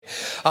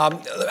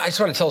I just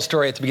want to tell a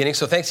story at the beginning.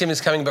 So Thanksgiving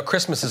is coming, but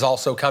Christmas is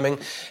also coming.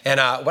 And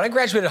when I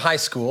graduated high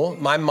school,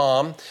 my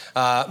mom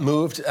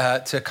moved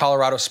to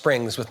Colorado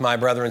Springs with my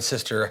brother and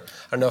sister.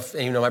 I don't know if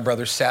you know my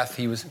brother Seth.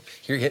 He was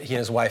here. He and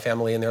his wife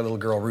Emily and their little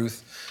girl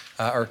Ruth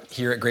are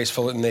here at Grace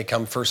Fullerton. They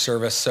come first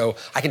service. So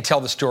I can tell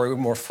the story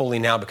more fully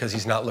now because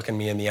he's not looking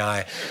me in the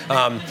eye.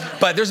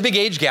 But there's a big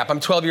age gap.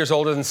 I'm 12 years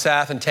older than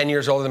Seth and 10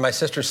 years older than my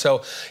sister.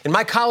 So in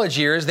my college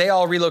years, they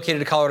all relocated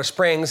to Colorado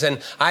Springs, and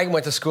I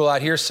went to school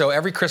out here. So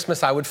every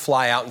Christmas, I would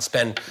fly out and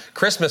spend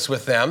Christmas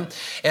with them.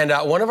 And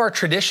one of our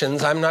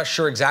traditions, I'm not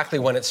sure exactly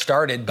when it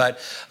started, but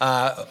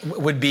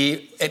would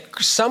be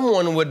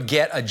someone would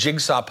get a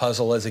jigsaw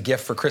puzzle as a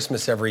gift for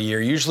Christmas every year,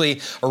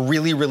 usually a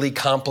really, really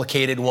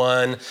complicated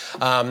one.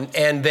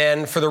 And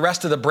then for the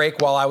rest of the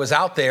break while I was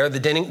out there, the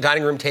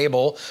dining room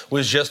table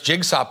was just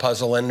jigsaw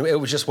puzzle. And it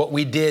was just what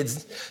we did,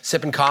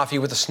 sipping coffee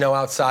with the snow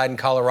outside in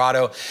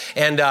Colorado.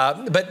 And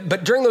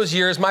but during those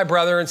years, my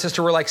brother and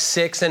sister were like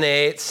 6 and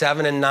 8,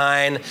 7 and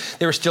 9.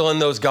 They were still in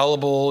those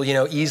gullible,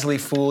 easily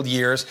fooled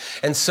years.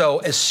 And so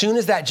as soon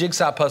as that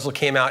jigsaw puzzle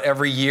came out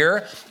every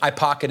year, I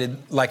pocketed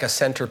like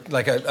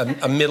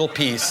a middle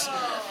piece.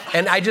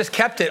 And I just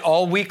kept it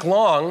all week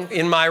long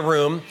in my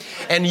room.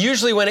 And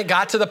usually when it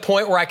got to the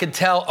point where I could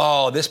tell,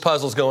 oh, this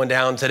puzzle's going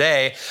down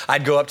today,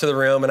 I'd go up to the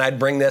room and I'd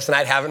bring this and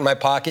I'd have it in my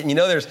pocket. And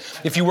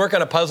if you work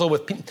on a puzzle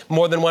with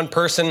more than one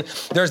person,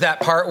 there's that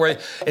part where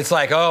it's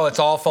like, oh, it's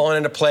all falling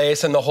into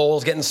place and the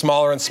hole's getting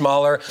smaller and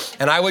smaller.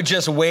 And I would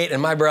just wait,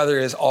 and my brother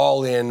is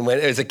all in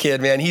as a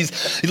kid, man.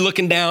 He's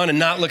looking down and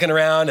not looking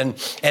around. And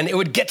it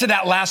would get to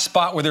that last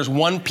spot where there's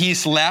one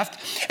piece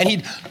left, and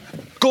he'd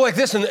go like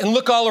this and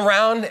look all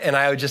around, and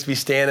I would just be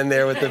standing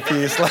there with the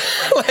piece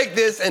like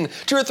this. And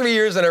 2 or 3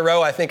 years in a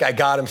row, I think I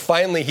got him.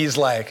 Finally, he's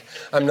like,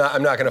 I'm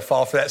not going to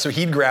fall for that. So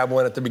he'd grab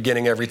one at the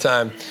beginning every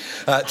time,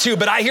 too.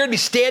 But he'd be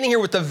standing here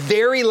with the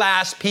very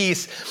last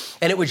piece,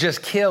 and it would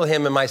just kill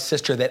him and my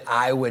sister that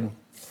I would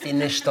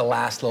finish the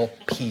last little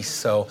piece.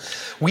 So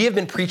we have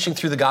been preaching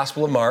through the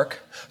Gospel of Mark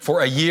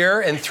for a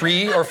year and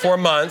 3 or 4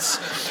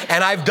 months,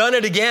 and I've done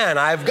it again.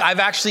 I've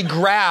actually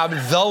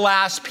grabbed the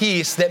last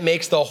piece that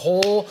makes the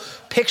whole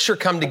picture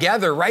come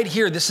together right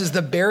here. This is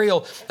the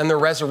burial and the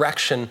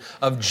resurrection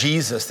of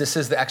Jesus. This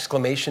is the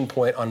exclamation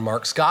point on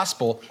Mark's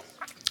gospel.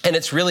 And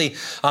it's really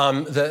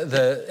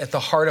at the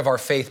heart of our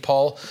faith.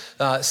 Paul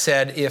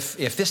said,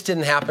 if this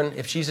didn't happen,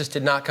 if Jesus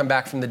did not come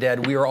back from the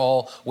dead, we are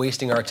all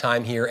wasting our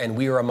time here, and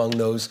we are among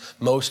those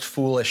most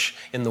foolish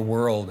in the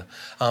world.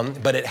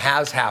 But it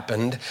has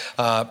happened.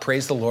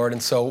 Praise the Lord.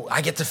 And so I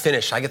get to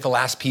finish. I get the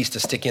last piece to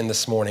stick in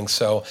this morning.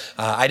 So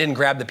I didn't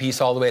grab the piece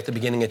all the way at the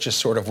beginning. It just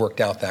sort of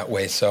worked out that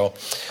way. So,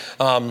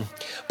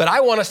 but I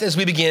want us, as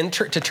we begin,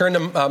 to turn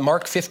to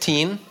Mark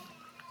 15.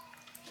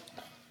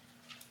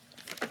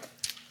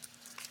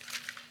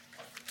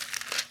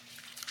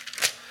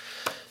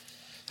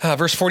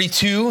 Verse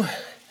 42,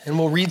 and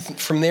we'll read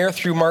from there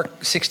through Mark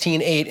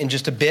 16:8 in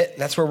just a bit.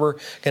 That's where we're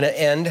going to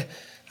end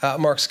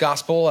Mark's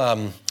gospel.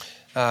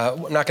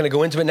 I'm not going to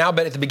go into it now,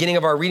 but at the beginning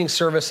of our reading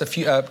service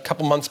a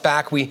couple months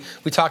back, we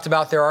talked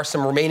about there are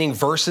some remaining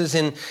verses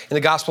in the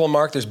Gospel of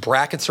Mark. There's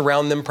brackets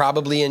around them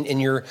probably in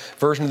your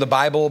version of the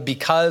Bible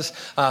because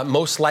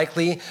most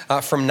likely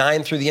from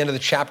 9 through the end of the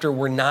chapter,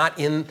 we're not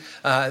in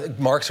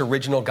Mark's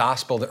original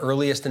gospel. The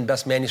earliest and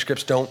best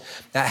manuscripts don't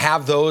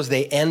have those.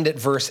 They end at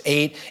verse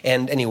 8.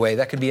 And anyway,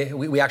 that could be,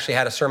 we actually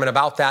had a sermon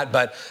about that,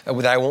 but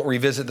that I won't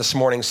revisit this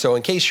morning. So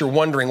in case you're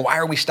wondering, why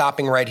are we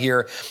stopping right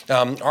here?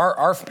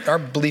 Our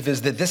belief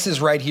is that this is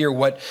right here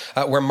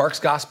where Mark's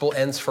gospel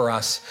ends for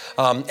us.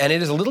 And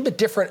it is a little bit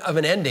different of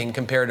an ending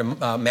compared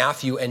to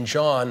Matthew and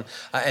John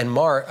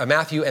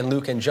Matthew and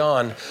Luke and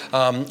John.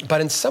 But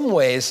in some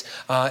ways,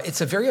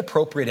 it's a very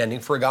appropriate ending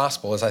for a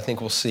gospel, as I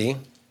think we'll see.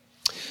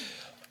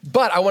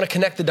 But I want to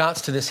connect the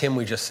dots to this hymn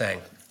we just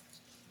sang.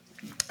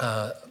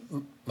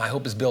 My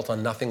hope is built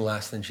on nothing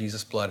less than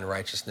Jesus' blood and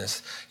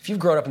righteousness. If you've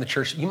grown up in the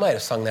church, you might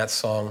have sung that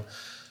song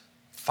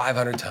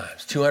 500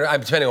 times,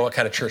 200, depending on what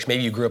kind of church.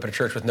 Maybe you grew up in a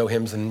church with no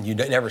hymns and you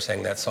never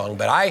sang that song.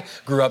 But I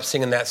grew up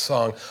singing that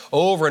song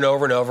over and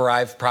over and over.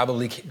 I've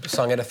probably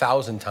sung it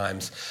 1,000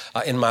 times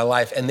in my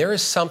life. And there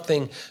is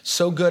something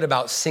so good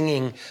about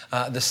singing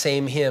the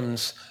same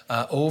hymns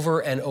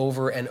over and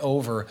over and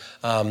over.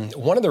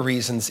 One of the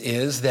reasons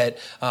is that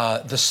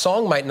the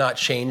song might not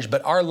change,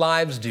 but our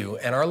lives do.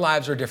 And our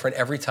lives are different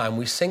every time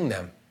we sing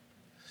them.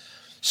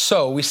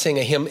 So we sing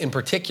a hymn in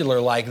particular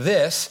like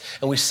this,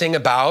 and we sing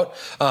about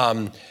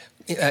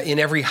in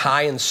every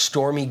high and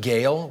stormy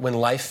gale, when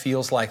life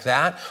feels like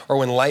that, or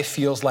when life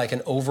feels like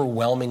an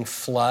overwhelming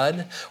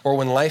flood, or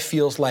when life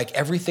feels like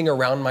everything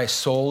around my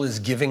soul is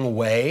giving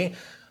way,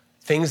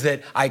 things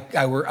that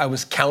I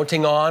was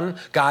counting on,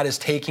 God is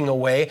taking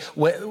away.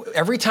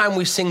 Every time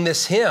we sing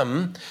this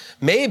hymn,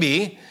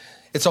 maybe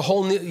it's a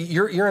whole new,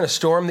 you're in a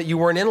storm that you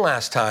weren't in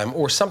last time,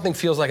 or something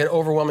feels like an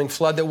overwhelming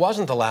flood that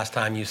wasn't the last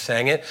time you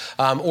sang it,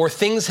 or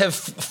things have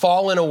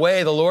fallen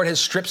away. The Lord has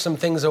stripped some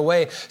things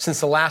away since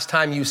the last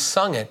time you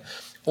sung it,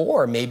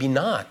 or maybe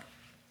not.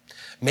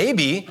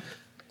 Maybe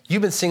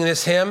You've been singing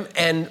this hymn,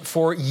 and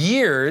for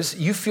years,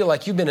 you feel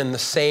like you've been in the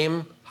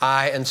same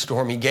high and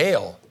stormy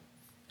gale,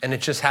 and it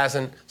just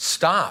hasn't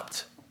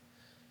stopped.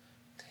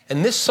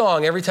 And this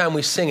song, every time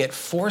we sing it,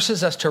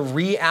 forces us to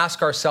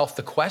re-ask ourselves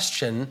the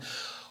question,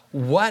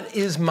 what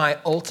is my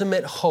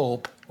ultimate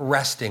hope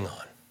resting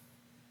on?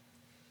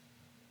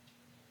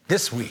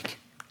 This week.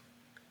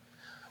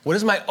 What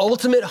is my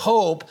ultimate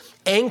hope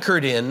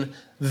anchored in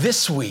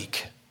this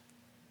week?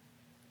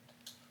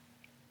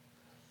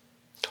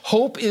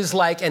 Hope is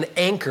like an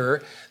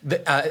anchor,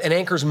 an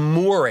anchor's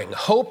mooring.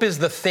 Hope is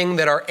the thing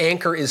that our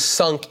anchor is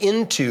sunk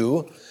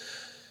into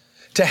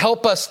to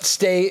help us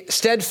stay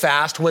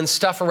steadfast when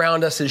stuff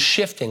around us is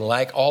shifting,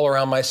 like all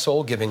around my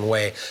soul giving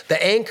way.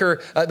 The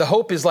anchor, the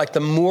hope is like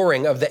the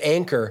mooring of the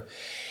anchor.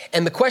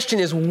 And the question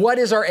is, what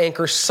is our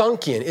anchor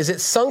sunk in? Is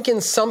it sunk in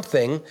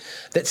something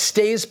that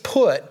stays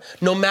put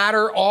no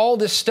matter all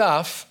this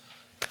stuff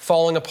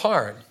falling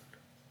apart?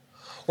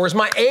 Or is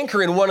my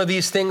anchor in one of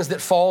these things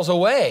that falls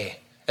away?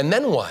 And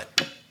then what?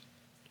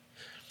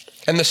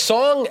 And the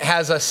song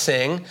has us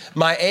sing,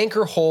 my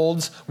anchor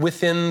holds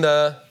within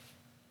the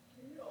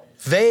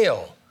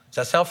veil. Does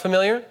that sound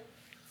familiar?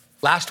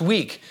 Last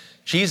week,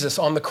 Jesus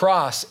on the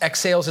cross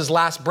exhales his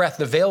last breath.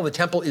 The veil of the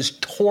temple is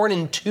torn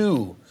in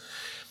two.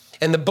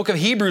 And the book of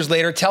Hebrews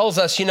later tells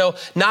us,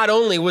 not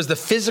only was the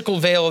physical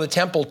veil of the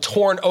temple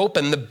torn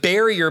open, the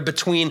barrier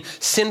between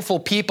sinful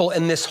people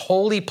and this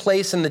holy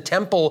place in the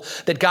temple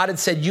that God had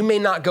said, you may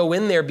not go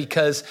in there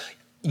because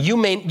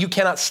you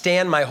cannot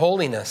stand my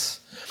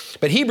holiness.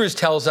 But Hebrews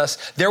tells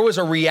us there was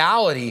a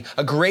reality,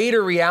 a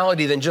greater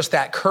reality than just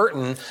that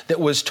curtain that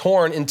was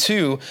torn in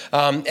two,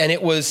 and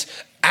it was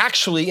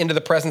actually into the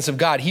presence of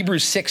God.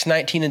 Hebrews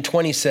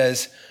 6:19-20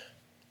 says,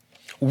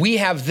 we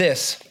have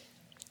this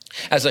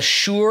as a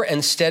sure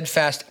and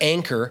steadfast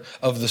anchor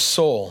of the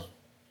soul,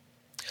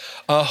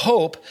 a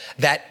hope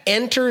that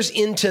enters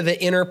into the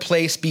inner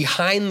place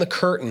behind the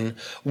curtain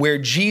where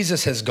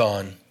Jesus has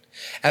gone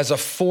as a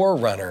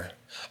forerunner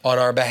on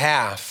our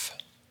behalf.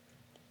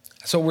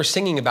 That's what we're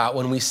singing about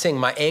when we sing,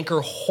 my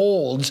anchor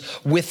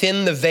holds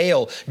within the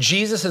veil.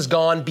 Jesus has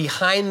gone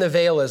behind the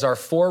veil as our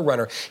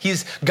forerunner.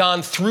 He's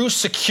gone through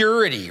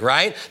security,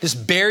 right? This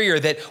barrier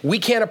that we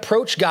can't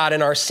approach God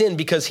in our sin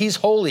because he's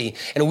holy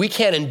and we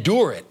can't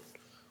endure it.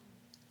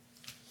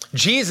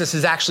 Jesus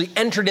has actually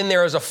entered in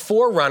there as a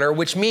forerunner,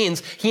 which means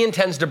he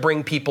intends to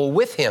bring people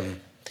with him.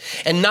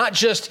 And not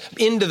just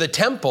into the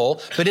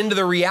temple, but into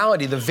the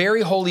reality, the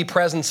very holy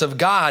presence of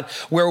God,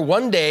 where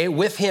one day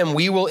with him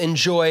we will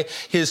enjoy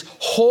his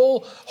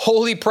whole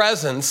holy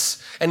presence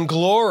and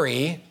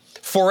glory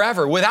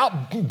forever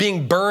without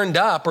being burned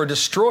up or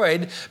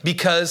destroyed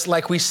because,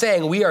 like we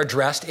sang, we are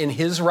dressed in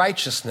his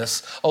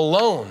righteousness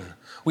alone.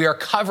 We are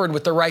covered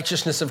with the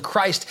righteousness of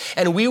Christ,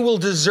 and we will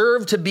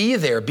deserve to be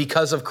there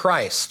because of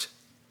Christ.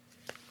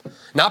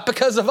 Not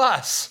because of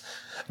us,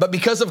 but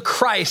because of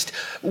Christ,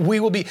 we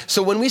will be.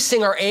 So when we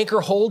sing our anchor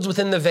holds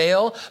within the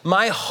veil,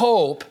 my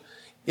hope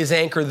is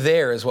anchored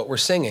there is what we're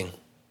singing.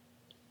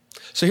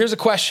 So here's a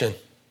question.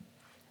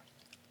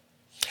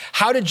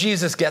 How did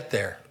Jesus get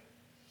there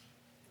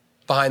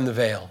behind the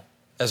veil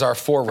as our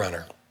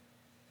forerunner?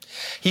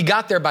 He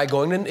got there by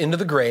going into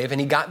the grave,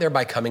 and he got there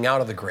by coming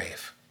out of the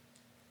grave.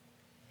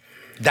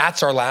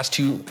 That's our last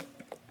two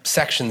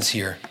sections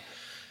here.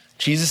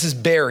 Jesus is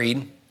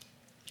buried,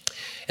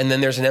 and then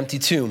there's an empty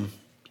tomb.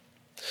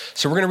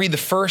 So we're going to read the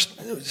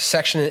first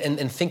section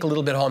and think a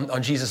little bit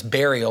on Jesus'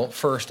 burial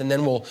first, and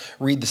then we'll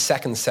read the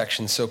second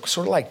section. So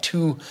sort of like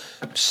two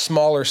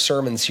smaller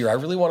sermons here. I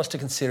really want us to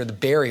consider the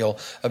burial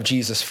of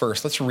Jesus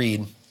first. Let's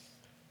read,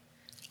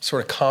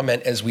 sort of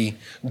comment as we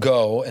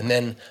go, and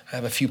then I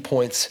have a few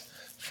points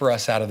for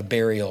us out of the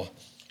burial.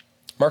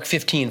 Mark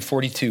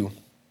 15:42.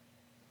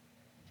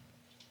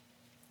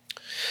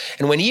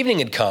 And when evening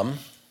had come,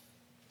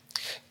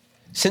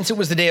 since it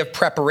was the day of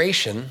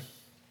preparation,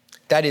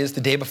 that is,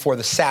 the day before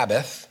the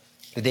Sabbath,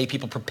 the day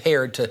people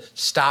prepared to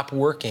stop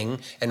working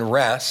and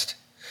rest,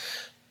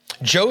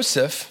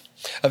 Joseph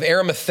of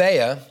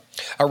Arimathea,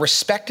 a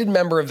respected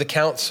member of the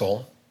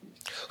council,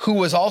 who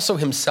was also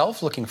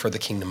himself looking for the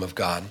kingdom of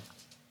God,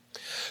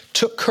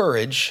 took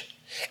courage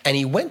and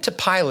he went to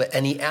Pilate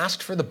and he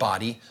asked for the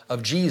body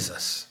of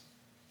Jesus.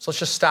 So let's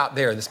just stop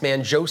there. This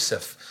man,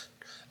 Joseph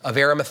of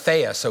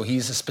Arimathea. So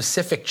he's a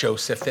specific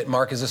Joseph that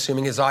Mark is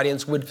assuming his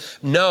audience would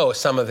know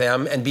some of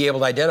them and be able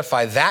to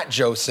identify that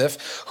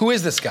Joseph. Who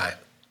is this guy?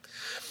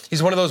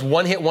 He's one of those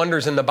one-hit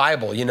wonders in the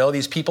Bible,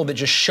 these people that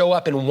just show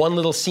up in one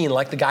little scene,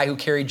 like the guy who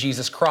carried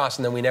Jesus' cross,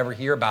 and then we never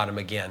hear about him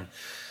again.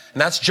 And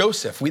that's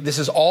Joseph. This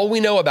is all we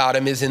know about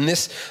him is in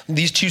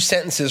these two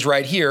sentences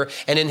right here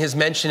and in his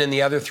mention in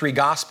the other three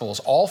Gospels.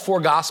 All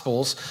four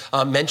Gospels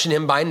mention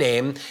him by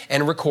name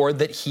and record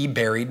that he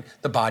buried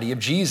the body of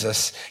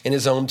Jesus in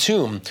his own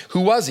tomb. Who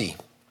was he?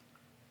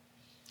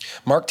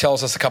 Mark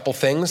tells us a couple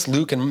things.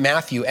 Luke and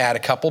Matthew add a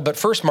couple. But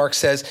first, Mark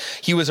says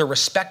he was a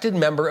respected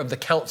member of the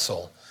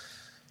council.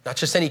 Not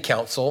just any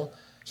council.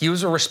 He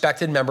was a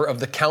respected member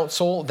of the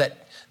council that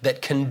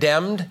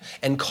condemned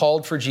and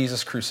called for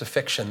Jesus'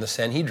 crucifixion, the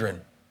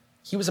Sanhedrin.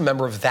 He was a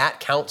member of that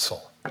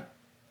council.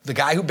 the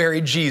guy who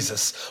buried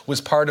Jesus, was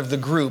part of the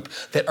group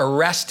that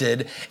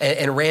arrested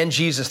and ran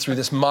Jesus through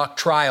this mock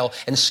trial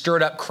and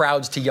stirred up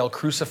crowds to yell,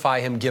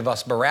 "Crucify him, give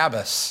us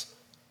Barabbas."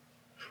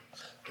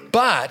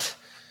 But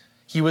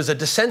he was a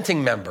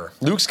dissenting member.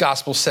 Luke's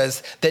gospel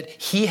says that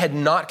he had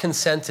not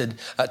consented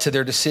to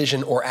their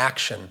decision or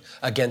action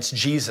against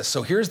Jesus.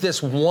 So here's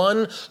this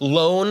one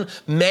lone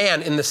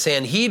man in the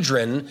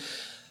Sanhedrin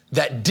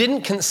that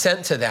didn't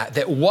consent to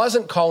that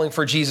wasn't calling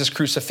for Jesus'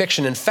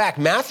 crucifixion. In fact,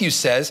 Matthew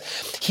says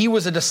he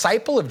was a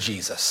disciple of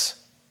Jesus.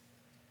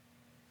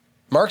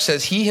 Mark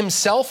says he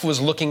himself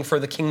was looking for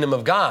the kingdom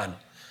of God.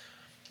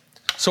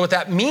 So what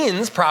that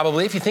means,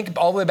 probably, if you think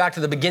all the way back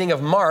to the beginning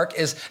of Mark,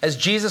 is as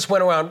Jesus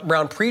went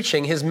around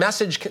preaching, his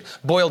message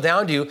boiled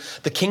down to,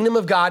 the kingdom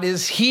of God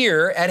is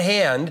here at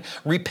hand.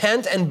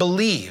 Repent and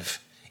believe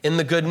in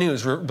the good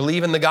news.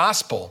 Believe in the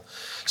gospel.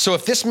 So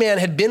if this man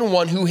had been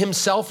one who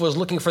himself was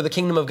looking for the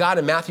kingdom of God,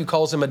 and Matthew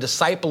calls him a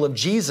disciple of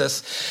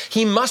Jesus,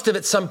 he must have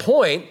at some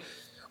point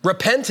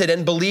repented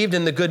and believed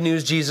in the good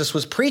news Jesus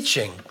was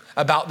preaching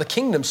about the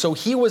kingdom. So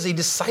he was a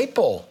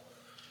disciple.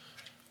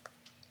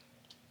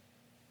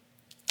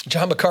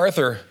 John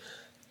MacArthur,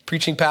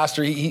 preaching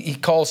pastor, he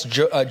calls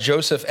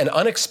Joseph an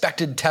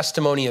unexpected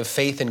testimony of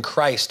faith in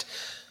Christ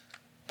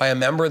by a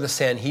member of the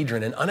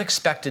Sanhedrin, an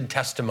unexpected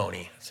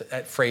testimony.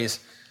 That phrase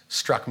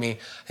struck me.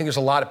 I think there's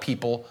a lot of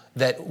people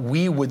that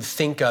we would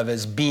think of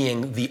as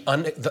being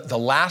the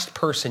last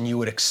person you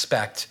would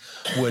expect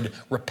would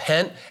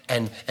repent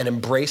and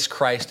embrace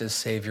Christ as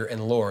Savior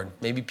and Lord.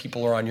 Maybe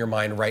people are on your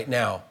mind right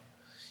now.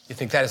 You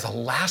think that is the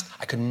last?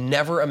 I could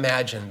never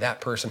imagine that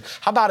person.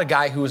 How about a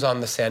guy who was on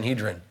the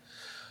Sanhedrin,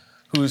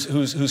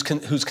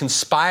 who's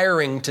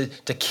conspiring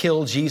to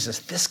kill Jesus?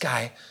 This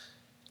guy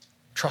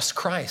trusts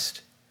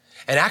Christ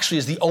and actually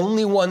is the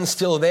only one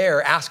still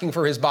there asking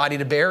for his body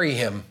to bury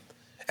him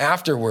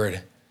afterward.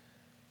 It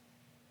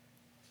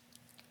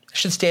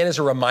should stand as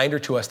a reminder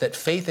to us that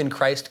faith in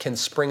Christ can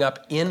spring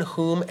up in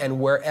whom and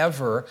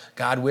wherever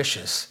God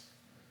wishes.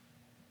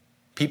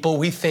 People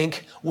we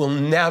think will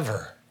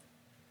never,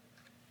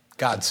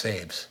 God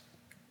saves.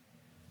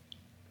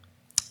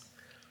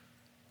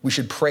 We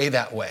should pray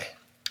that way,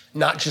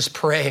 not just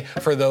pray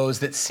for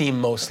those that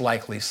seem most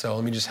likely. So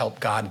let me just help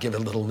God give a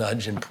little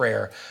nudge in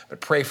prayer,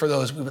 but pray for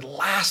those we would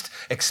last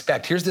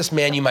expect. Here's this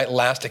man you might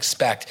last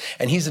expect,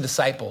 and he's a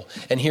disciple,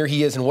 and here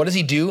he is. And what does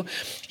he do?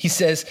 It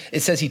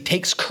says he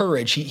takes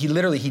courage. He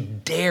literally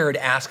dared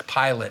ask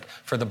Pilate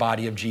for the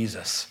body of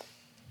Jesus.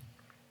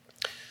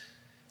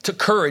 Took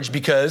courage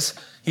because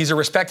he's a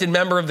respected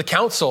member of the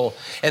council,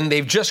 and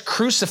they've just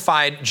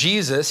crucified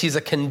Jesus. He's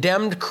a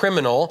condemned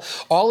criminal.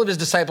 All of his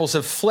disciples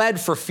have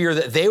fled for fear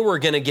that they were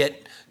going to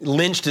get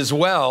lynched as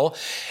well.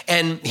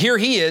 And here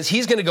he is.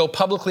 He's going to go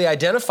publicly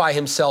identify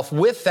himself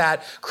with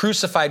that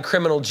crucified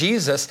criminal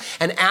Jesus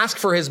and ask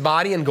for his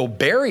body and go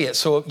bury it.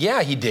 So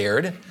yeah, he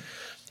dared.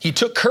 He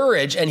took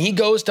courage, and he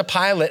goes to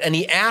Pilate and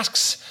he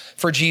asks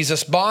for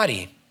Jesus'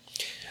 body,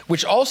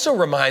 which also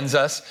reminds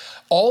us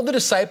all the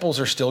disciples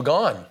are still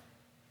gone.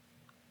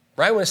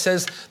 Right? When it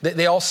says that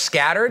they all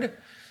scattered,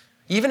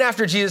 even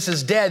after Jesus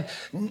is dead,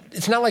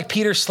 it's not like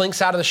Peter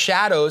slinks out of the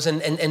shadows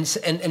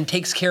and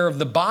takes care of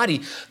the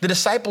body. The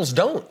disciples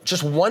don't.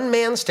 Just one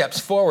man steps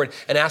forward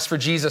and asks for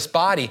Jesus'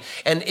 body.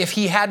 And if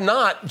he had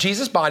not,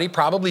 Jesus' body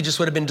probably just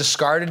would have been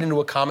discarded into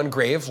a common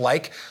grave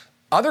like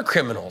other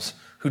criminals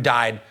who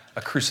died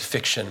a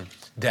crucifixion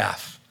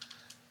death.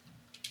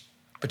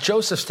 But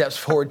Joseph steps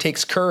forward,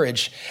 takes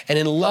courage, and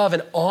in love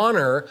and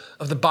honor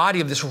of the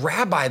body of this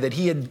rabbi that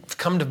he had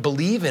come to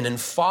believe in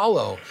and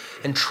follow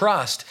and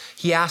trust,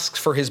 he asks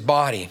for his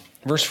body.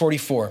 Verse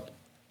 44.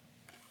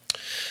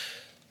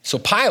 So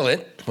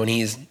Pilate, when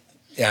he's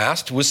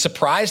asked, was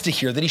surprised to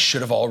hear that he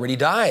should have already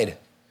died.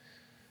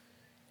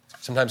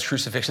 Sometimes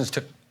crucifixions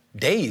took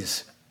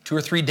days, 2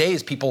 or 3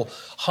 days. People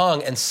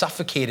hung and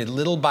suffocated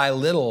little by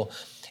little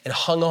and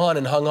hung on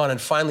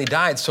and finally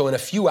died. So in a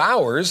few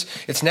hours,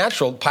 it's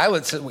natural.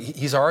 Pilate said,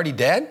 he's already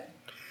dead?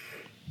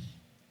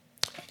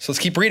 So let's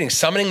keep reading.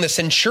 Summoning the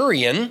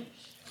centurion,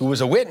 who was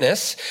a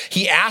witness,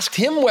 he asked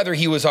him whether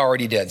he was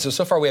already dead.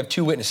 So far we have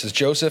 2 witnesses,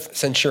 Joseph,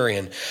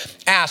 centurion,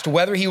 asked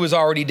whether he was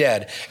already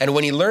dead. And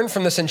when he learned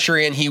from the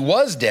centurion he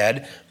was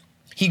dead,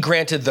 he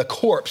granted the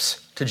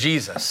corpse to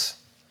Jesus.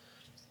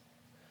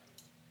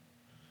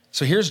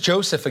 So here's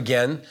Joseph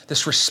again,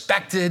 this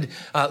respected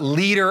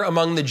leader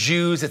among the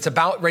Jews. It's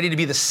about ready to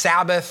be the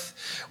Sabbath.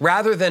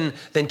 Rather than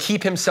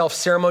keep himself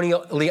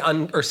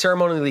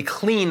ceremonially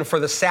clean for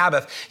the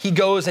Sabbath, he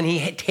goes and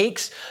he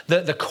takes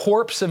the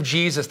corpse of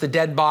Jesus, the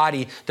dead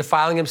body,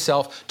 defiling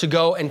himself, to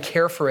go and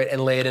care for it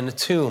and lay it in a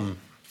tomb.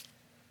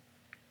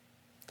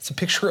 It's a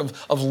picture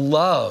of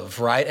love,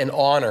 right, and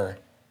honor.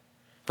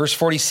 Verse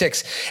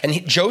 46,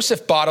 and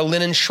Joseph bought a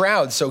linen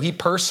shroud, so he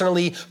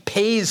personally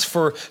pays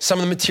for some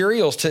of the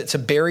materials to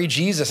bury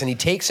Jesus, and he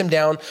takes him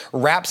down,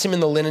 wraps him in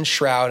the linen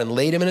shroud, and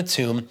laid him in a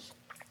tomb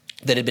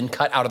that had been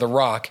cut out of the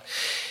rock,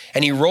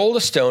 and he rolled a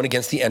stone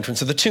against the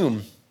entrance of the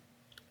tomb.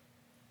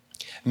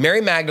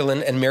 Mary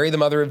Magdalene and Mary, the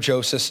mother of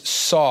Joseph,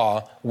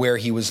 saw where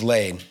he was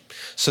laid.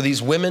 So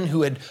these women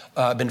who had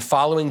been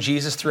following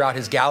Jesus throughout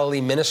his Galilee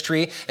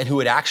ministry and who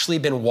had actually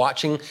been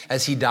watching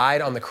as he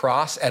died on the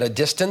cross at a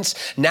distance,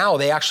 now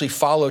they actually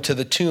follow to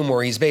the tomb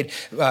where he's buried,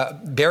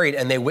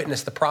 and they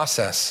witness the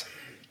process.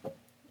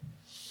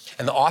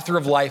 And the author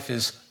of life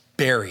is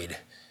buried,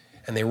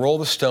 and they roll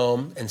the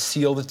stone and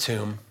seal the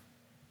tomb.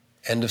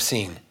 End of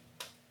scene.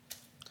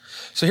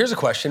 So here's a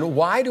question.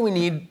 Why do we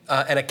need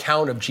an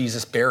account of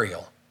Jesus'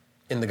 burial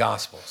in the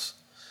Gospels?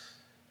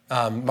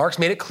 Mark's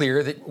made it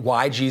clear that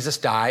why Jesus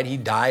died. He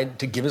died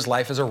to give his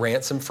life as a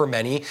ransom for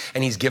many,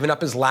 and he's given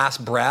up his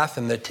last breath,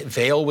 and the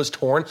veil was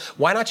torn.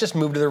 Why not just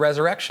move to the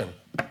resurrection?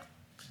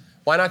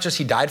 Why not just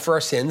he died for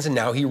our sins, and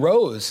now he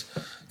rose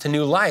to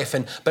new life?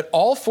 But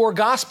all four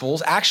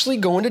Gospels actually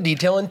go into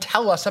detail and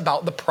tell us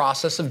about the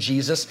process of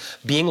Jesus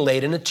being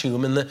laid in a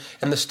tomb and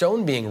the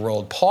stone being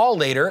rolled. Paul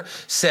later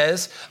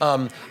says,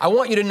 I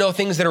want you to know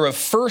things that are of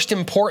first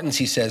importance,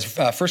 he says,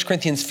 1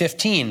 Corinthians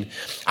 15.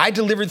 I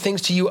delivered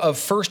things to you of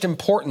first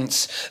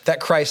importance, that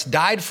Christ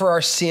died for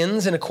our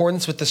sins in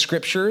accordance with the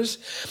scriptures,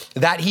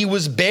 that he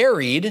was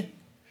buried,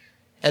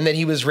 and that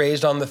he was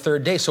raised on the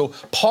third day. So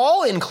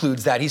Paul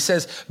includes that. He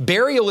says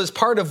burial is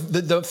part of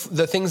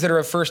the things that are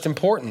of first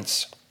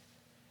importance.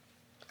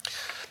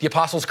 The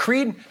Apostles'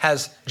 Creed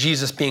has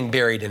Jesus being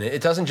buried in it.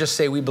 It doesn't just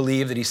say we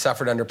believe that he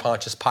suffered under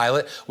Pontius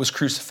Pilate, was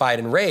crucified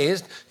and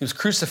raised. He was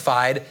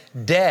crucified,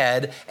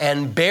 dead,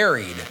 and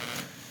buried.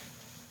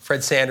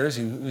 Fred Sanders,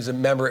 who's a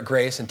member at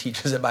Grace and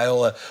teaches at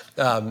Biola,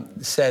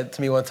 said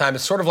to me one time,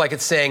 it's sort of like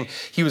it's saying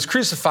he was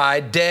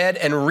crucified, dead,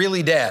 and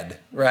really dead,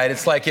 right?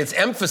 It's like it's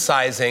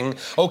emphasizing,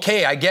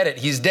 okay, I get it,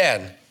 he's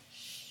dead.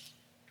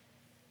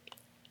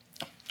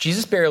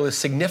 Jesus' burial is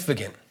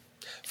significant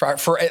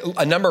for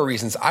a number of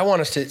reasons. I want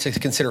us to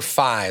consider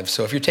 5.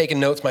 So if you're taking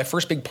notes, my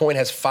first big point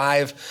has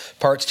 5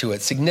 parts to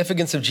it.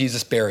 Significance of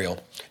Jesus'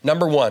 burial.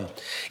 Number 1,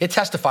 it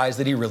testifies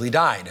that he really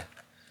died.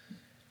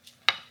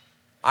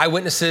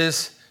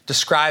 Eyewitnesses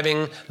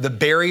describing the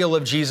burial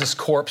of Jesus'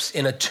 corpse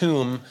in a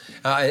tomb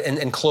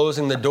and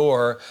closing the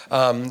door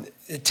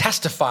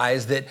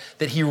testifies that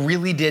he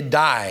really did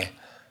die.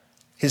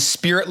 His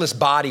spiritless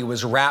body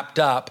was wrapped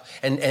up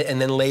and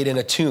then laid in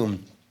a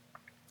tomb.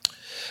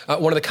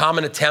 One of the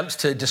common attempts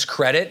to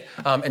discredit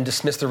and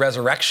dismiss the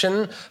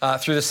resurrection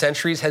through the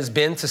centuries has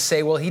been to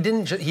say, well, he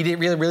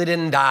really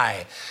didn't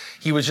die.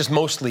 He was just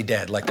mostly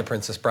dead, like the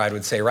Princess Bride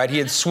would say, right? He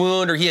had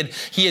swooned, or he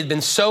had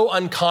been so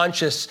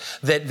unconscious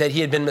that he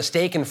had been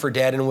mistaken for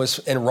dead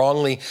and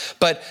wrongly.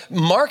 But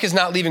Mark is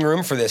not leaving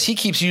room for this. He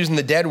keeps using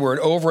the dead word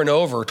over and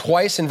over.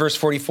 Twice in verse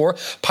 44,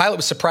 Pilate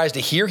was surprised to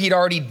hear he'd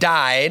already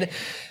died.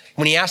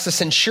 When he asked the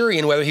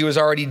centurion whether he was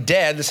already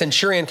dead, the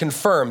centurion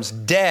confirms,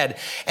 dead.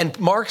 And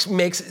Mark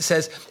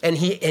says, and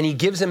he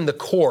gives him the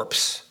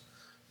corpse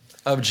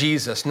of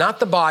Jesus, not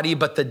the body,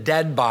 but the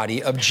dead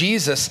body of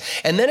Jesus.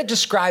 And then it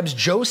describes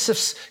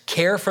Joseph's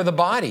care for the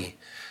body.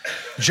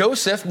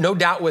 Joseph, no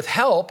doubt with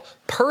help,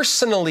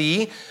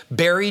 personally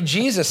buried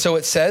Jesus. So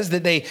it says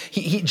that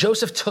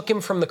Joseph took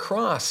him from the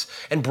cross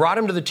and brought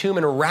him to the tomb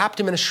and wrapped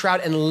him in a shroud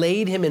and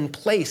laid him in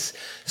place.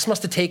 This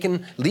must have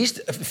taken at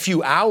least a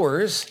few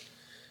hours,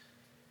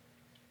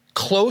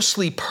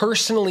 closely,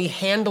 personally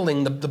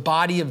handling the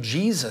body of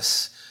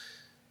Jesus.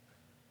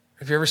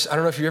 I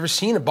don't know if you've ever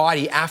seen a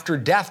body after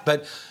death,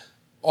 but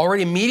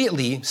already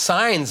immediately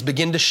signs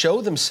begin to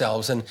show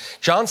themselves. And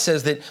John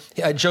says that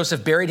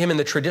Joseph buried him in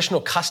the traditional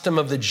custom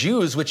of the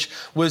Jews, which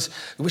was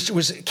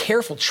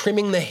careful,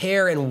 trimming the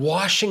hair and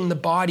washing the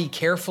body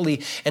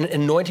carefully and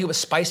anointing it with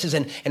spices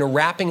and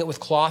wrapping it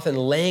with cloth and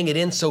laying it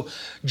in. So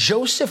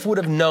Joseph would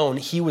have known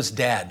he was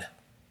dead.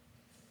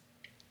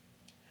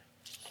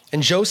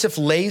 And Joseph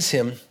lays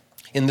him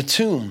in the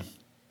tomb.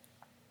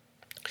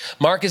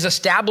 Mark is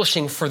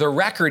establishing for the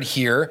record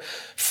here,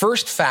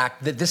 first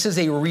fact, that this is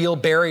a real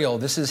burial.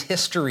 This is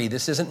history.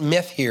 This isn't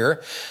myth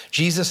here.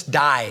 Jesus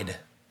died,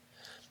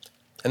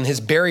 and his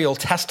burial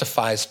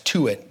testifies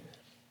to it.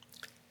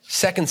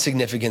 Second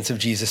significance of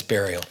Jesus'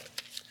 burial.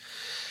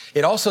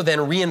 It also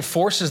then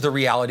reinforces the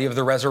reality of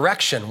the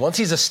resurrection. Once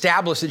he's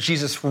established that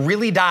Jesus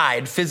really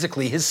died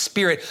physically, his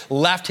spirit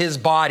left his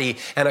body,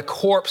 and a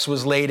corpse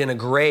was laid in a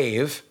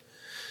grave,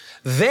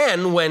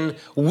 then when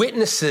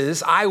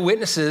eyewitnesses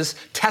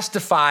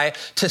testify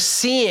to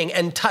seeing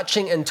and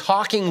touching and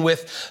talking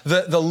with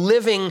the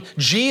living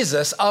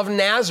Jesus of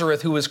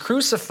Nazareth who was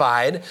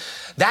crucified,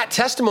 that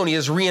testimony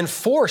is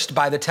reinforced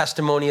by the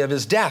testimony of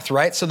his death,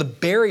 right? So the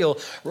burial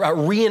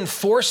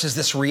reinforces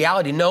this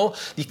reality. No,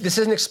 this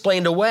isn't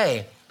explained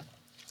away.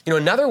 You know,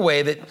 another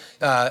way that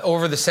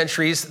over the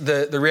centuries,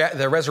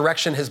 the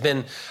resurrection has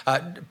been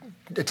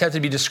attempted to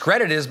be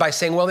discredited is by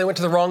saying, well, they went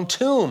to the wrong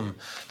tomb.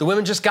 The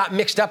women just got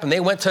mixed up and they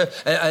went to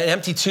an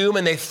empty tomb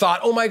and they thought,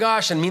 oh my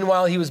gosh, and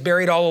meanwhile he was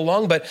buried all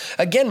along. But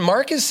again,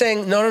 Mark is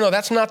saying, no,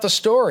 that's not the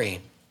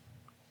story.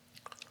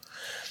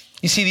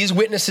 You see, these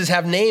witnesses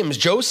have names.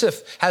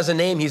 Joseph has a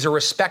name. He's a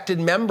respected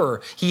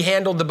member. He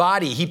handled the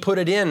body. He put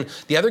it in.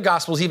 The other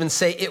Gospels even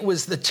say it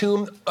was the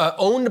tomb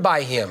owned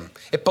by him.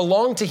 It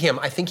belonged to him.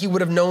 I think he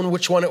would have known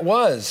which one it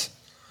was.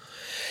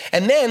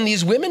 And then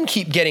these women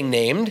keep getting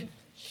named.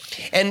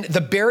 And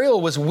the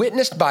burial was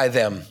witnessed by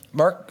them.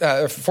 Mark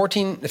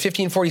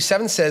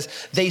 15:47 says,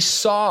 they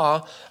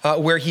saw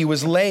where he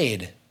was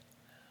laid.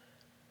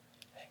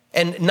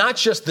 And not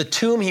just the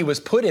tomb he was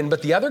put in,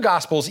 but the other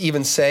Gospels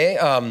even say,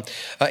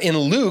 in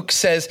Luke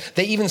says,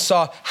 they even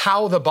saw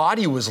how the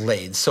body was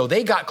laid. So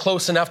they got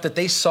close enough that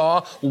they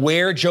saw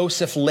where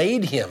Joseph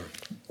laid him.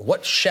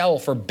 What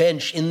shelf or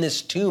bench in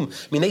this tomb?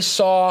 I mean, they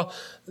saw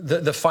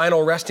the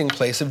final resting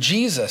place of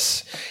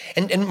Jesus.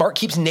 And Mark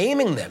keeps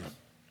naming them.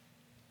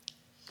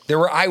 There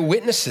were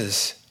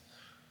eyewitnesses.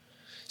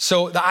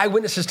 So the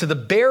eyewitnesses to the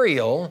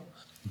burial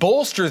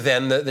bolster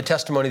then the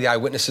testimony of the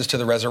eyewitnesses to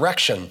the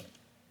resurrection.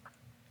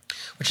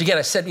 Which again,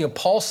 I said,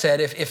 Paul said,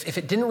 if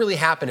it didn't really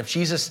happen, if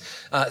Jesus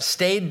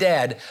stayed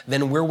dead,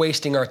 then we're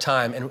wasting our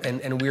time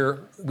and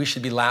we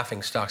should be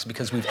laughing stocks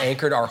because we've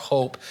anchored our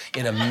hope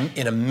in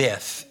a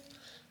myth.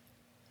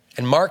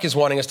 And Mark is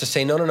wanting us to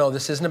say, no,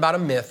 this isn't about a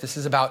myth. This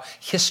is about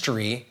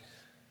history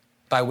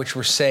by which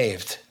we're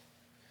saved.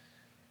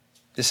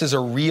 This is a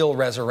real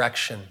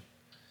resurrection.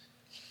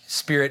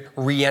 Spirit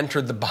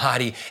re-entered the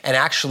body, and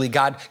actually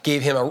God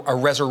gave him a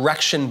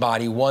resurrection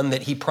body, one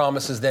that he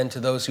promises then to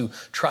those who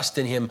trust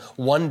in him,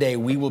 one day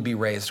we will be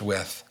raised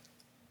with.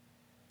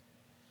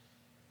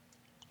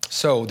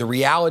 So the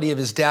reality of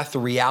his death, the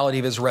reality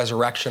of his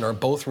resurrection are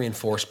both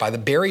reinforced by the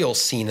burial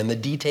scene and the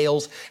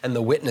details and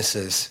the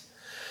witnesses.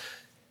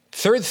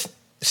 Third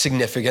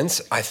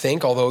significance, I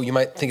think, although you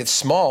might think it's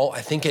small,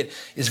 I think it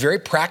is very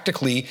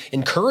practically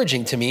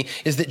encouraging to me,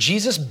 is that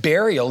Jesus'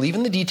 burial,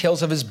 even the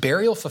details of his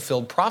burial,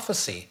 fulfilled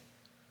prophecy.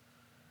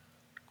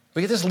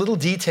 We get this little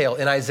detail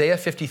in Isaiah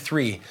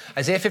 53.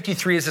 Isaiah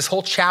 53 is this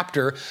whole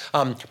chapter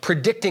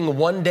predicting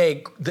one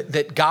day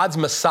that God's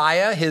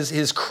Messiah,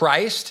 his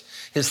Christ,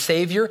 his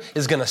Savior,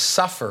 is going to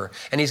suffer.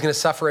 And he's going to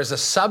suffer as a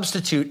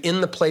substitute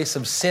in the place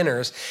of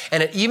sinners.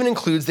 And it even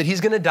includes that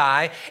he's going to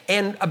die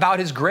and about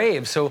his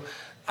grave. So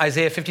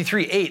Isaiah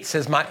 53:8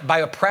 says, by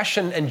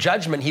oppression and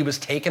judgment he was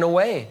taken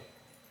away.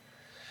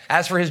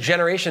 As for his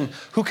generation,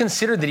 who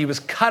considered that he was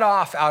cut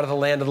off out of the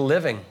land of the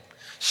living,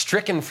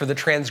 stricken for the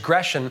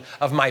transgression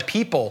of my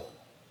people?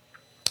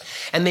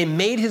 And they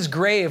made his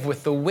grave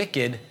with the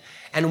wicked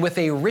and with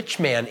a rich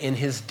man in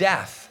his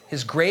death.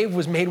 His grave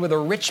was made with a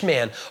rich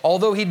man,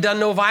 although he'd done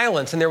no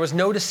violence and there was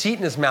no deceit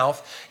in his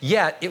mouth,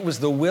 yet it was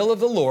the will of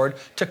the Lord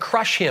to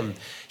crush him.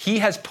 He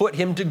has put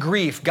him to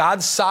grief.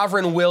 God's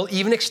sovereign will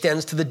even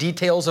extends to the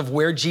details of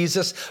where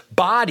Jesus'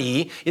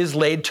 body is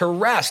laid to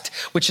rest,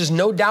 which is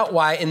no doubt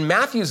why in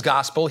Matthew's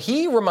gospel,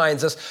 he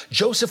reminds us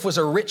Joseph was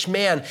a rich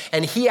man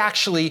and he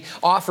actually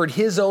offered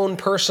his own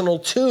personal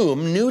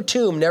tomb, new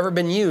tomb, never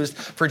been used,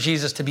 for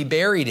Jesus to be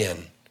buried in.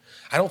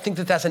 I don't think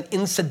that that's an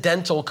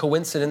incidental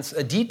coincidence,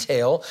 a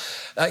detail.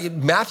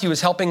 Matthew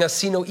is helping us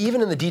see,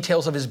 even in the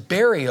details of his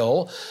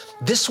burial,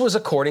 this was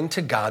according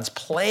to God's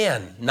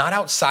plan, not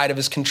outside of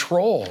his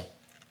control.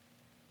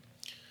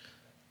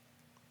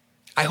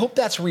 I hope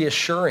that's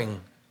reassuring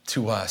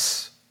to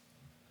us.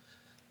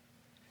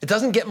 It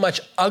doesn't get much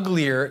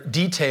uglier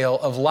detail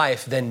of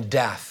life than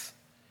death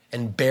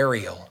and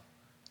burial.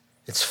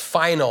 It's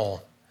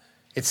final.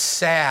 It's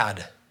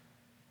sad.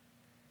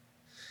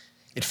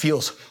 It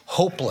feels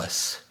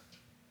hopeless.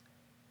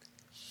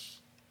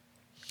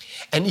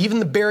 And even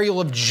the burial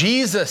of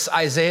Jesus,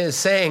 Isaiah is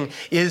saying,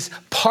 is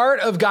part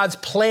of God's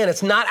plan.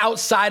 It's not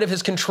outside of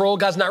his control.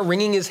 God's not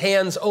wringing his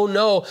hands. Oh,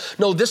 no.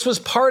 No, this was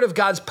part of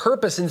God's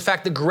purpose. In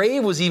fact, the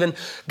grave was even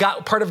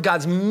part of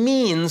God's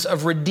means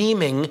of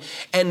redeeming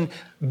and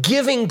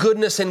giving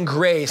goodness and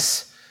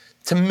grace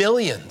to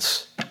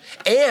millions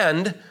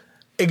and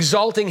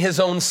exalting his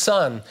own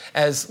Son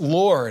as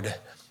Lord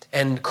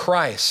and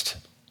Christ.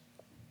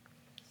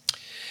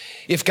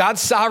 If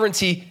God's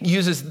sovereignty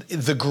uses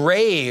the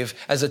grave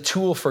as a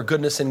tool for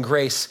goodness and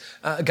grace,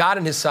 God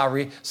in his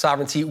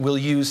sovereignty will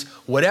use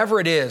whatever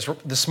it is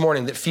this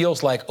morning that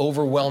feels like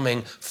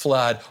overwhelming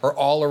flood or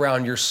all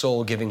around your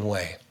soul giving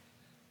way.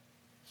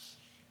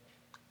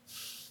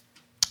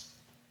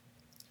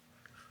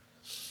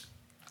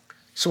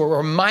 So a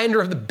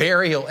reminder of the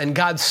burial and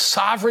God's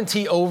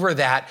sovereignty over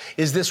that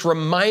is this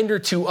reminder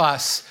to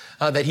us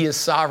that he is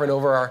sovereign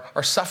over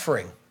our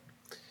suffering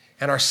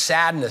and our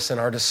sadness and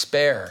our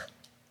despair.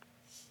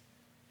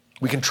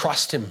 We can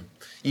trust him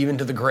even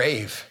to the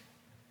grave.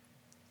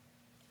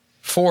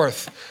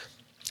 Fourth,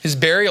 his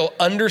burial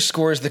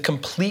underscores the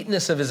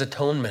completeness of his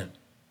atonement.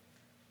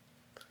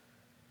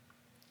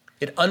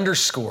 It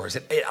underscores,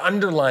 it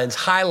underlines,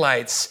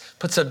 highlights,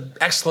 puts an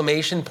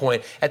exclamation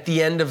point at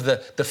the end of the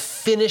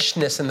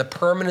finishedness and the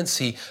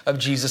permanency of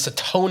Jesus'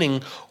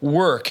 atoning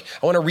work.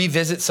 I want to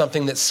revisit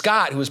something that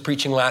Scott, who was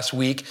preaching last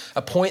week,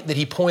 a point that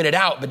he pointed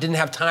out but didn't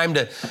have time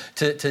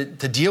to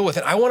deal with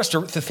it. I want us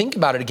to think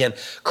about it again.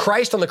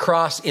 Christ on the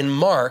cross in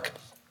Mark,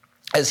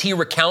 as he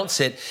recounts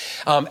it,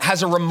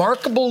 has a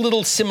remarkable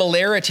little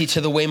similarity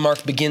to the way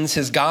Mark begins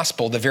his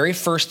gospel, the very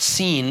first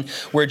scene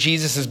where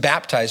Jesus is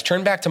baptized.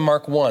 Turn back to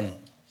Mark 1.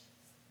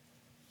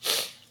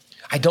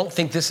 I don't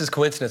think this is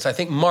coincidence. I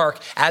think Mark,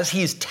 as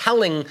he's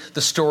telling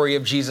the story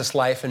of Jesus'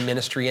 life and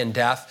ministry and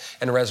death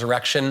and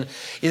resurrection,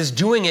 is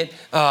doing it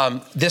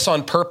this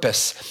on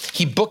purpose.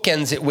 He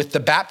bookends it with the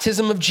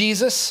baptism of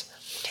Jesus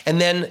and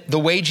then the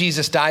way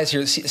Jesus dies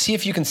here. See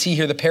if you can see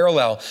here the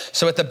parallel.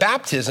 So at the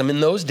baptism in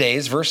those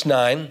days, verse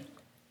 9,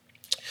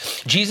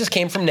 Jesus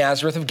came from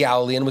Nazareth of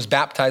Galilee and was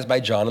baptized by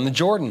John in the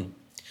Jordan.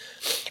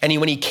 And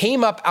when he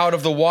came up out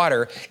of the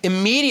water,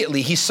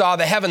 immediately he saw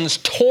the heavens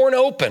torn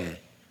open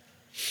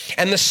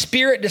and the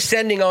Spirit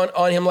descending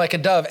on him like a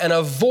dove. And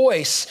a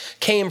voice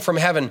came from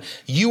heaven,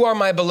 "You are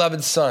my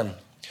beloved Son.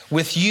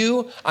 With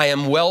you I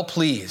am well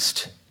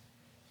pleased."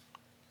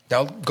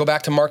 Now go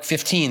back to Mark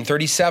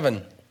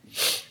 15:37.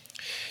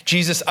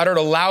 Jesus uttered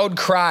a loud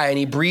cry and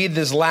he breathed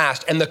his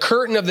last. And the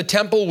curtain of the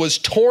temple was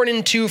torn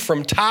in two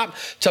from top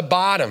to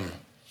bottom.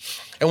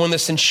 And when the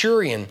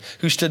centurion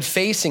who stood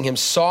facing him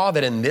saw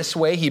that in this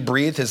way he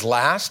breathed his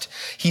last,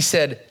 he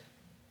said,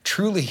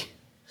 "Truly,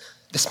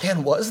 this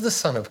man was the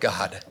Son of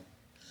God."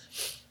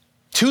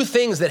 Two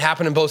things that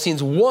happen in both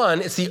scenes.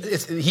 One,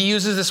 he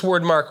uses this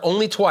word, Mark,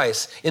 only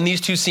twice in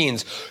these two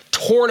scenes,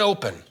 torn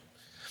open.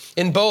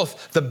 In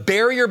both, the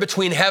barrier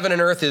between heaven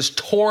and earth is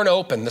torn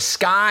open. The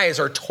skies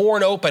are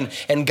torn open,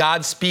 and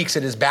God speaks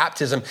at his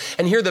baptism.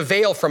 And here the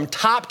veil from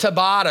top to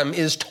bottom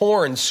is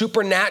torn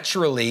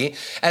supernaturally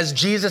as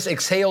Jesus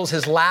exhales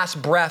his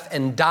last breath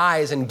and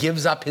dies and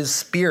gives up his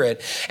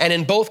spirit. And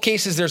in both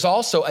cases, there's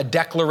also a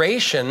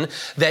declaration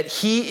that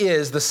he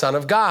is the Son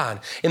of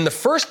God. In the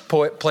first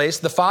place,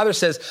 the Father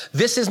says,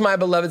 "This is my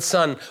beloved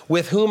Son,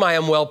 with whom I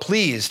am well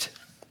pleased."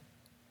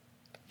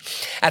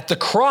 At the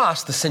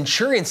cross, the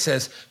centurion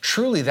says,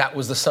 "Truly, that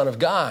was the Son of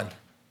God."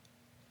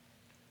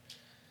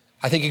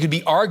 I think it could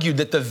be argued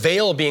that the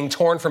veil being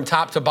torn from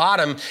top to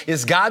bottom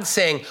is God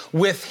saying,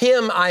 "With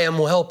him I am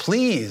well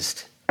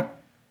pleased."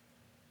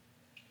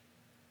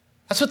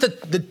 That's what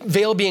the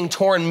veil being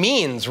torn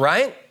means,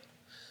 right?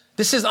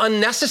 This is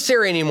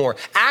unnecessary anymore.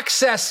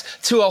 Access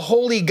to a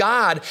holy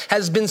God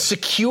has been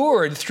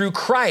secured through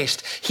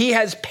Christ. He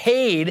has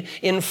paid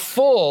in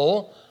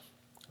full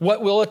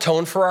what will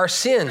atone for our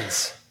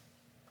sins.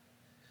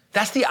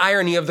 That's the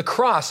irony of the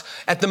cross.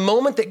 At the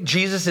moment that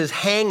Jesus is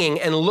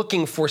hanging and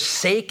looking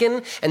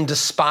forsaken and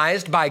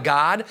despised by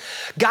God,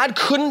 God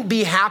couldn't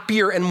be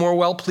happier and more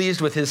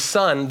well-pleased with his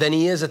Son than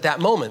he is at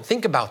that moment.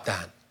 Think about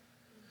that.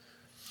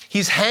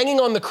 He's hanging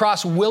on the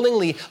cross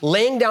willingly,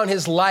 laying down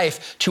his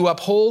life to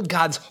uphold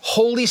God's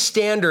holy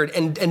standard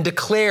and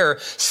declare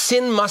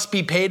sin must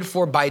be paid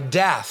for by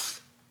death.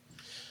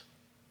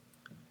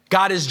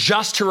 God is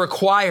just to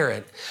require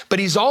it, but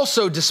he's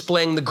also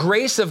displaying the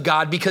grace of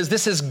God because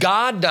this is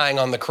God dying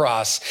on the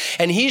cross.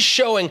 And he's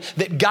showing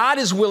that God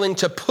is willing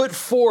to put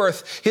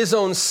forth his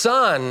own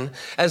Son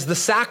as the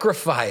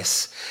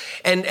sacrifice.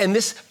 And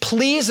this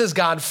pleases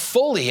God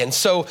fully. And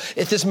so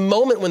at this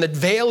moment when the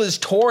veil is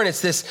torn, it's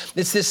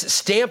this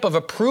stamp of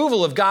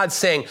approval of God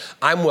saying,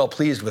 "I'm well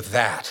pleased with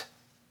that."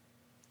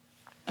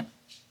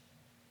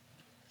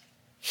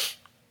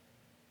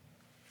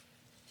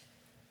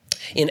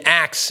 In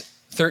Acts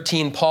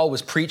 13, Paul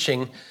was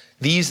preaching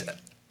these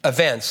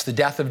events, the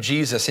death of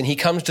Jesus, and he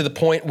comes to the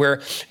point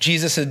where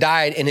Jesus has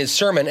died in his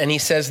sermon, and he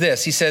says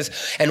this. He says,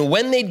 "And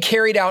when they'd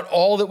carried out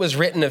all that was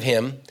written of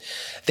him,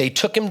 they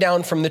took him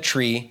down from the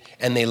tree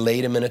and they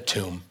laid him in a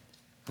tomb."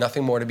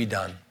 Nothing more to be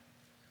done.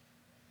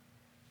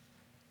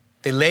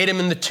 They laid him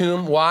in the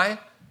tomb. Why?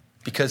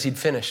 Because he'd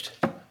finished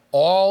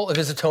all of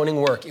his atoning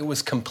work. It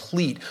was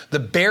complete. The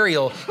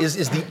burial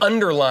is the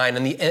underline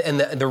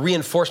and the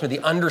reinforcement, the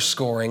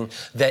underscoring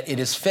that it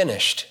is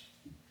finished.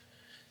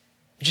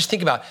 Just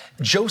think about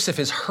it. Joseph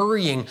is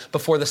hurrying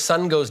before the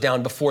sun goes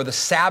down, before the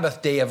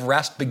Sabbath day of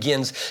rest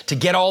begins to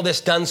get all this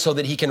done so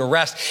that he can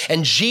rest.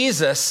 And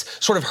Jesus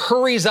sort of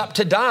hurries up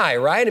to die,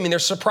 right? I mean, they're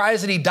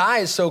surprised that he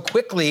dies so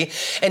quickly.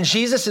 And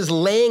Jesus is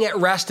laying at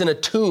rest in a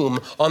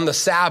tomb on the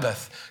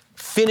Sabbath,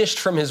 finished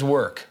from his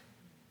work.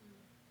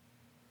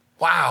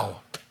 Wow.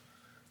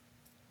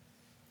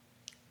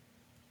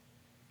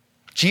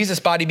 Jesus'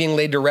 body being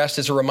laid to rest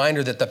is a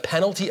reminder that the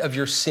penalty of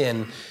your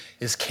sin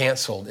is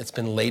canceled. It's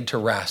been laid to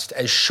rest.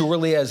 As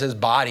surely as his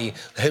body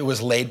it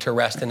was laid to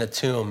rest in a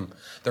tomb,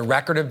 the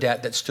record of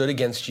debt that stood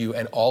against you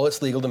and all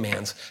its legal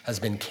demands has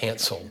been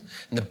canceled.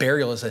 And the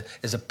burial is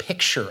a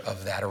picture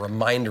of that, a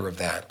reminder of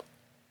that.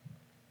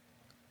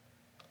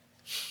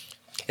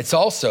 It's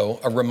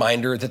also a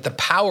reminder that the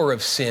power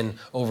of sin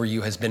over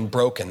you has been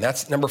broken.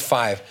 That's number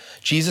 5.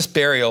 Jesus'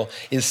 burial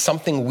is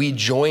something we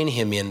join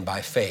him in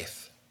by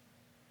faith.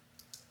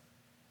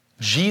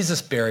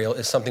 Jesus' burial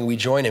is something we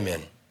join him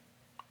in.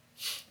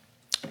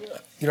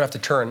 You don't have to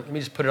turn. Let me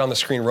just put it on the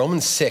screen.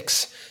 Romans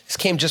 6. This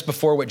came just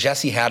before what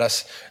Jesse had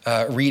us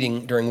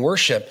reading during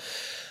worship.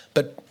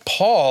 But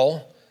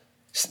Paul,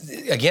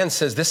 again,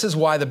 says this is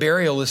why the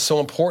burial is so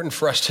important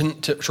for us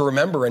to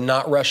remember and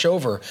not rush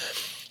over.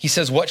 He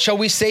says, "What shall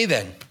we say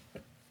then?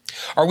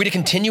 Are we to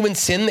continue in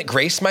sin that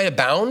grace might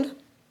abound?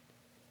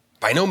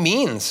 By no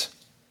means.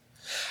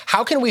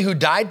 How can we who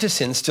died to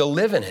sin still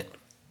live in it?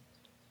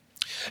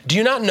 Do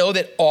you not know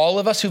that all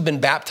of us who've been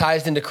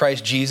baptized into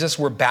Christ Jesus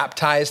were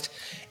baptized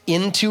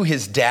into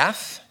his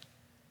death?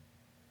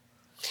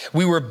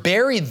 We were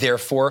buried,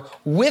 therefore,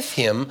 with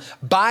him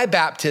by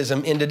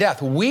baptism into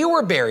death. We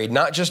were buried,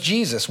 not just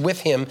Jesus,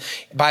 with him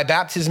by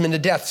baptism into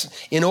death,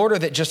 in order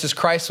that just as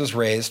Christ was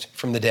raised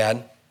from the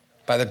dead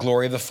by the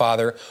glory of the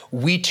Father,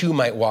 we too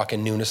might walk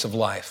in newness of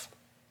life.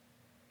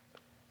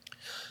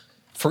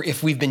 For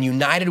if we've been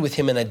united with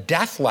him in a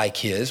death like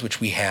his, which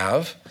we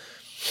have,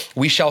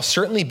 we shall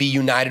certainly be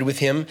united with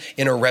him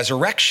in a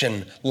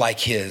resurrection like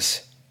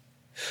his.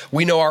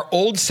 We know our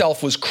old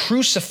self was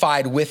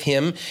crucified with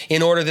him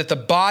in order that the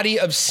body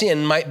of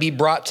sin might be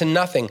brought to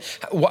nothing.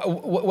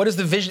 What is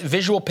the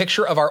visual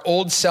picture of our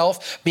old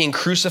self being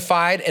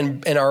crucified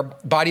and our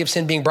body of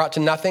sin being brought to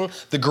nothing?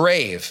 The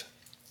grave.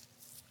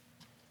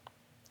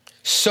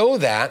 So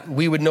that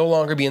we would no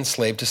longer be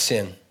enslaved to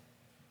sin.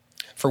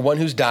 For one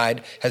who's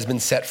died has been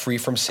set free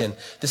from sin.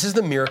 This is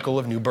the miracle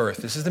of new birth.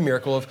 This is the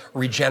miracle of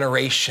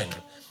regeneration,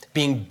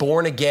 being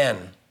born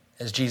again,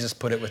 as Jesus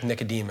put it with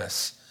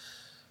Nicodemus.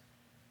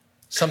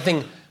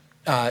 Something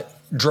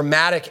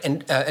dramatic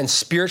and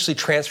spiritually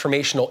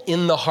transformational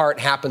in the heart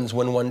happens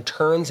when one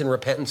turns in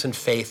repentance and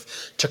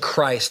faith to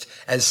Christ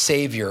as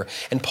Savior.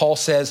 And Paul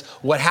says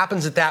what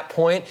happens at that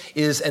point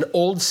is an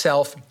old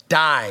self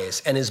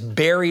dies and is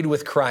buried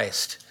with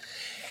Christ.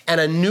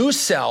 And a new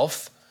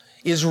self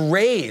is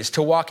raised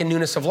to walk in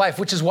newness of life,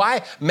 which is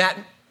why Matt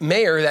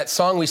Maher, that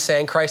song we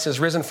sang, Christ has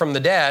risen from the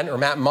dead, or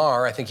Matt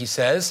Maher, I think he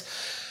says,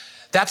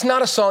 that's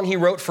not a song he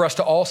wrote for us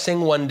to all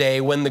sing one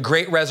day when the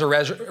great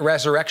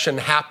resurrection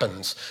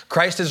happens.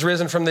 Christ is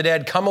risen from the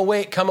dead. Come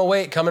awake, come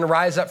and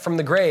rise up from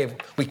the grave.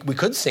 We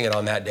could sing it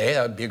on that day.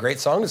 That would be a great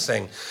song to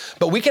sing.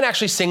 But we can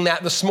actually sing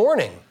that this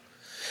morning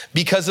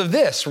because of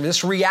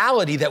this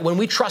reality that when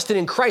we trusted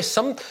in Christ,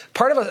 some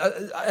part of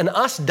us, in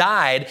us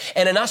died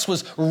and in us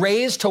was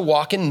raised to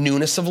walk in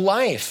newness of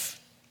life.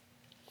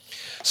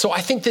 So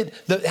I think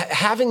that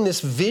having this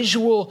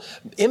visual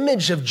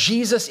image of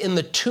Jesus in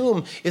the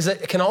tomb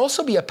can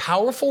also be a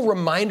powerful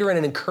reminder and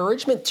an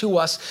encouragement to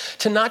us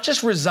to not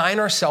just resign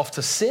ourselves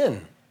to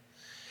sin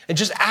and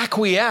just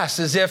acquiesce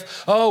as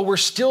if, we're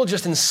still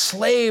just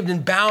enslaved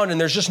and bound and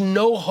there's just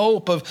no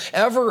hope of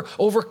ever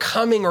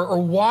overcoming or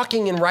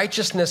walking in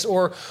righteousness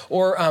or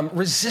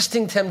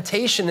resisting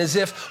temptation, as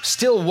if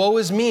still woe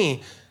is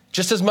me,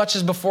 just as much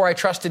as before I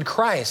trusted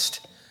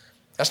Christ.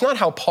 That's not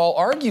how Paul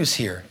argues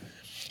here.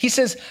 He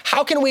says,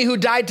 how can we who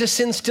died to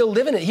sin still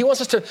live in it? He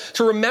wants us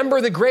to remember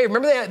the grave.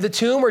 Remember the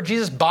tomb where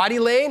Jesus' body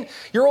laid?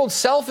 Your old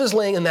self is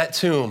laying in that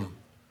tomb.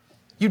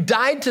 You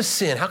died to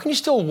sin. How can you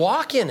still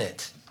walk in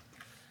it?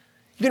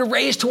 You've been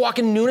raised to walk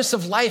in newness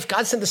of life.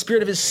 God sent the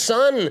Spirit of his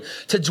Son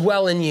to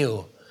dwell in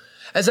you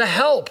as a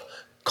help.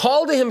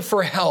 Call to him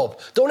for help.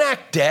 Don't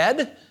act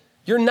dead.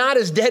 You're not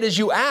as dead as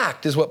you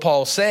act, is what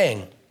Paul's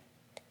saying.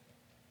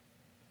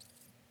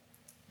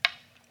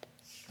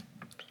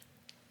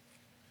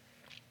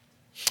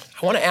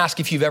 I want to ask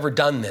if you've ever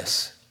done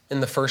this in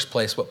the first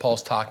place, what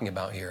Paul's talking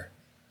about here.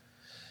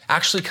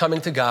 Actually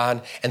coming to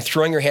God and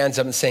throwing your hands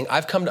up and saying,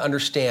 I've come to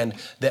understand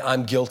that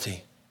I'm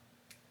guilty.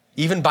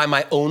 Even by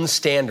my own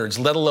standards,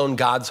 let alone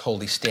God's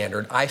holy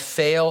standard. I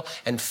fail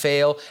and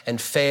fail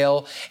and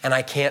fail, and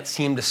I can't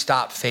seem to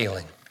stop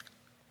failing.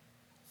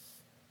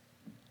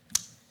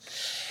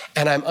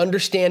 And I'm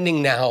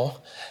understanding now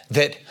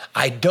that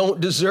I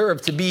don't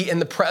deserve to be in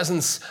the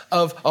presence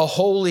of a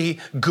holy,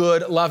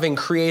 good, loving,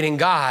 creating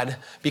God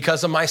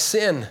because of my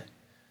sin.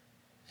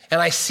 And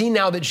I see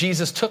now that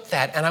Jesus took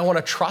that, and I want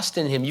to trust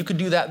in him. You could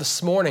do that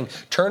this morning.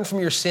 Turn from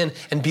your sin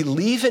and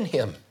believe in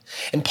him.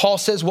 And Paul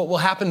says what will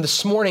happen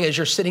this morning as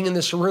you're sitting in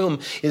this room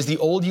is the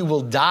old you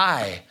will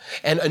die,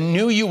 and a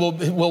new you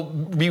will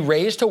be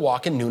raised to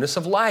walk in newness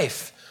of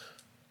life.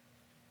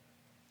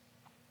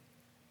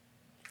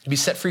 To be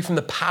set free from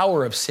the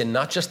power of sin,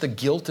 not just the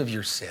guilt of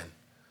your sin.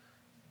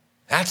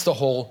 That's the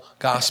whole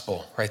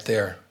gospel right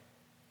there.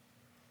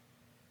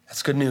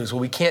 That's good news.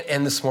 Well, we can't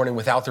end this morning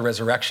without the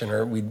resurrection,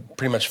 or we'd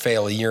pretty much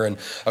fail a year and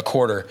a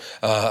quarter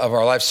of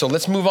our lives. So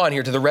let's move on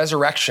here to the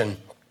resurrection.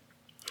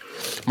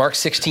 Mark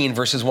 16,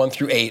 verses 1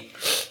 through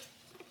 8.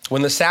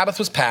 When the Sabbath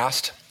was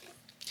passed,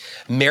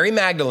 Mary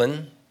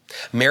Magdalene,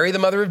 Mary the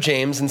mother of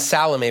James, and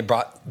Salome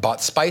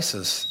bought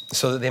spices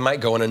so that they might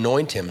go and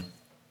anoint him.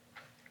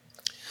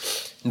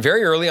 And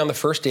very early on the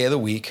first day of the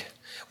week,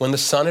 when the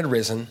sun had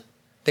risen,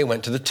 they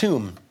went to the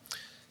tomb.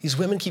 These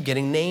women keep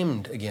getting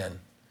named again.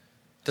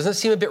 Doesn't it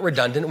seem a bit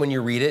redundant when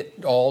you read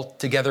it all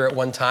together at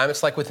one time?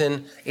 It's like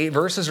within 8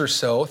 verses or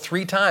so,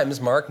 3 times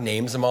Mark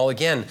names them all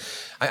again.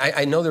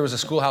 I know there was a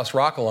Schoolhouse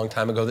Rock a long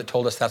time ago that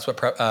told us that's what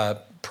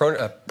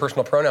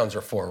personal pronouns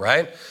are for,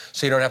 right?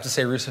 So you don't have to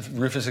say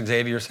Rufus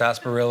Xavier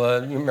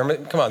Sarsaparilla. You remember?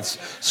 Come on,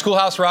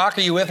 Schoolhouse Rock,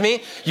 are you with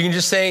me? You can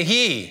just say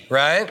he,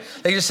 right?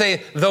 They just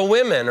say the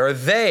women or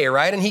they,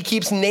 right? And he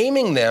keeps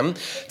naming them.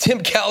 Tim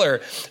Keller,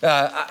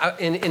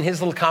 in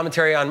his little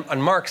commentary on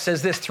Mark,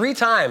 says this 3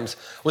 times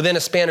within a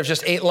span of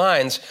just 8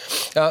 lines.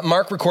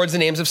 Mark records the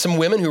names of some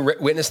women who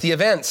witnessed the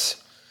events.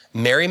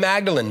 Mary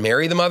Magdalene,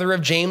 Mary the mother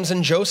of James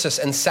and Joseph,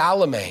 and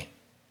Salome.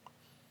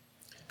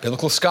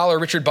 Biblical scholar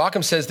Richard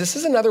Bauckham says this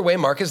is another way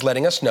Mark is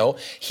letting us know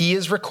he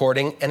is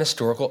recording an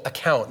historical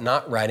account,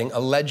 not writing a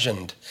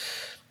legend.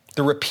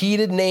 The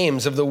repeated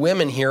names of the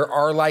women here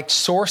are like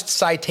sourced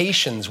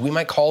citations. We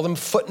might call them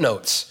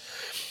footnotes.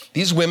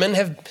 These women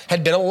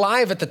had been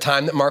alive at the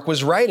time that Mark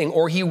was writing,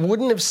 or he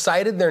wouldn't have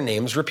cited their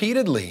names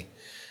repeatedly.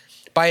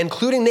 By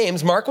including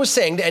names, Mark was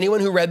saying to anyone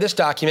who read this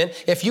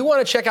document, if you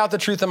want to check out the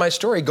truth of my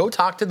story, go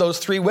talk to those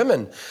 3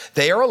 women.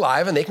 They are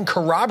alive and they can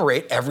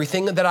corroborate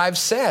everything that I've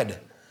said.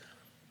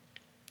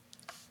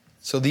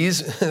 So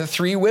these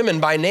 3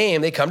 women by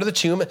name, they come to the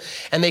tomb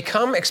and they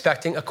come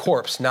expecting a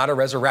corpse, not a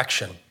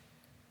resurrection.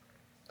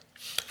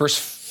 Verse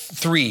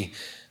 3,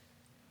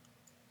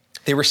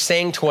 they were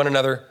saying to one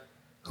another,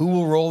 who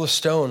will roll the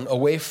stone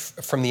away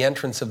from the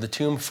entrance of the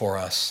tomb for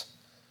us?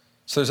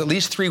 So there's at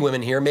least 3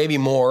 women here, maybe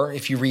more.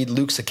 If you read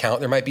Luke's account,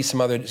 there might be some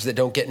others that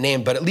don't get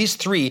named, but at least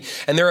 3.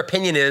 And their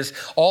opinion is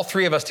all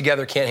 3 of us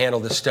together can't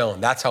handle this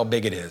stone. That's how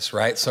big it is,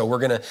 right? So we're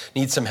going to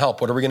need some help.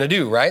 What are we going to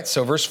do, right?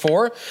 So verse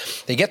 4,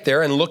 they get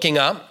there and looking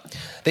up,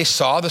 they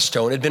saw the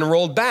stone had been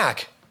rolled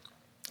back.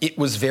 It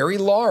was very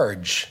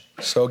large.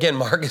 So again,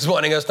 Mark is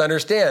wanting us to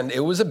understand it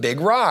was a big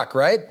rock,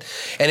 right?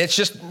 And it's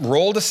just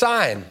rolled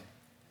aside.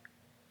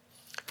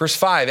 Verse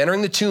 5,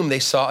 entering the tomb, they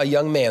saw a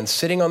young man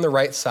sitting on the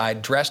right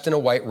side, dressed in a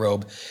white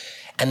robe,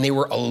 and they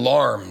were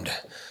alarmed.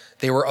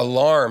 They were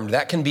alarmed.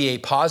 That can be a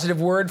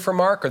positive word for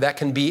Mark, or that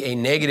can be a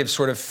negative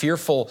sort of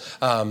fearful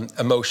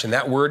emotion.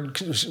 That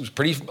word is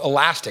pretty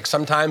elastic.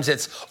 Sometimes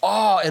it's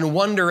awe and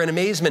wonder and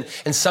amazement,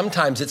 and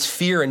sometimes it's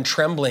fear and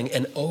trembling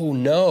and oh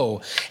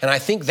no. And I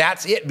think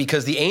that's it,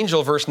 because the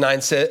angel, verse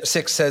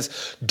 6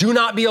 says, do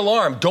not be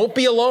alarmed. Don't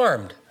be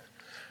alarmed.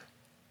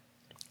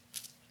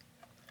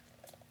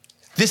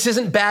 This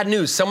isn't bad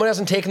news. Someone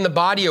hasn't taken the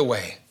body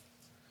away.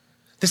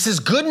 This is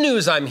good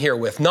news I'm here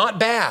with, not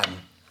bad.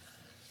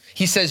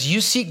 He says, you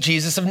seek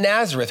Jesus of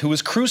Nazareth, who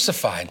was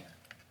crucified.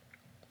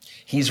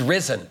 He's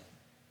risen.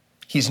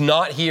 He's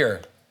not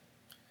here.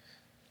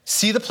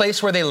 See the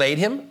place where they laid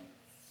him?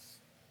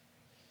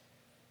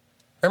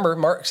 Remember,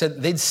 Mark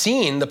said they'd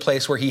seen the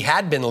place where he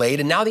had been laid,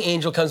 and now the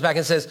angel comes back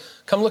and says,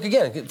 come look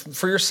again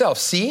for yourself.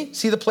 See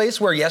the place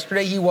where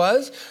yesterday he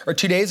was, or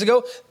 2 days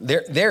ago?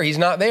 There, he's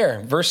not there.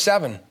 Verse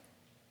 7.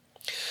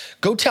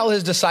 Go tell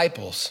his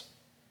disciples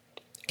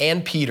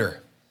and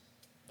Peter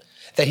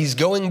that he's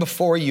going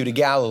before you to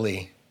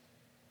Galilee.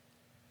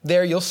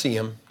 There you'll see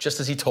him, just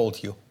as he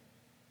told you.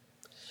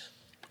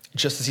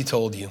 Just as he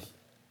told you.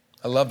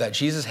 I love that.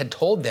 Jesus had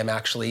told them,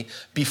 actually,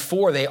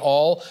 before they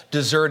all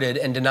deserted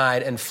and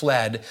denied and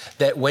fled,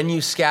 that when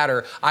you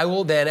scatter, I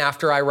will then,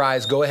 after I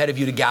rise, go ahead of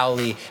you to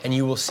Galilee, and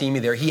you will see me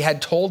there. He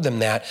had told them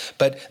that,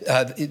 but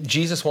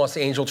Jesus wants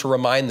the angel to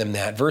remind them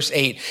that. Verse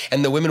 8,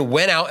 and the women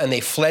went out and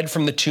they fled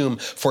from the tomb,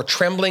 for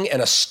trembling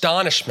and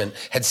astonishment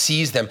had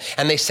seized them,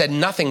 and they said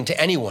nothing to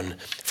anyone,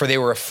 for they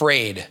were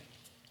afraid.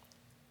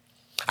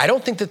 I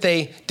don't think that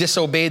they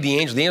disobeyed the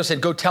angel. The angel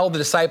said, go tell the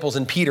disciples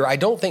and Peter. I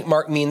don't think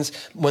Mark means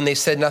when they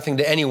said nothing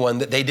to anyone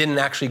that they didn't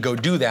actually go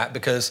do that,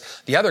 because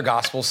the other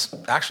gospels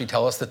actually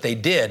tell us that they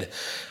did.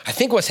 I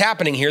think what's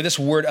happening here, this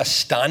word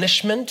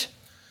astonishment,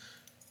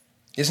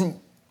 isn't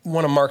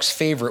one of Mark's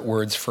favorite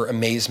words for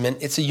amazement.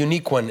 It's a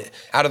unique one.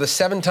 Out of the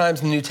 7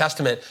 times in the New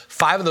Testament,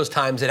 5 of those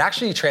times it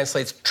actually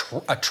translates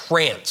a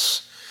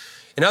trance.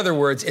 In other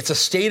words, it's a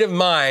state of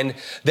mind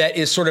that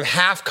is sort of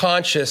half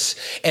conscious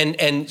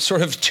and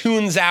sort of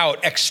tunes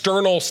out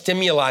external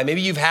stimuli.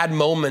 Maybe you've had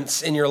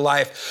moments in your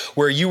life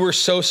where you were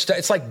so,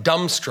 it's like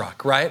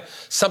dumbstruck, right?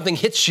 Something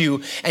hits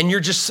you and you're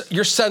just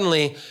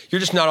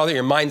not all there.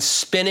 Your mind's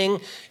spinning.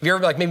 Have you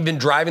ever maybe been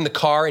driving the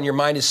car and your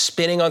mind is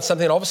spinning on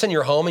something and all of a sudden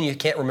you're home and you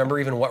can't remember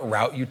even what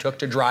route you took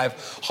to drive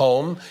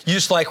home? You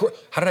just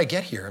how did I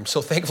get here? I'm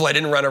so thankful I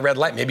didn't run a red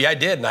light. Maybe I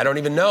did and I don't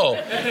even know.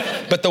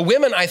 But the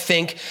women, I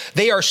think,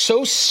 they are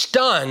so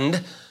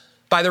stunned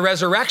by the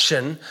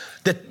resurrection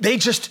that they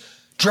just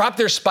drop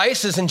their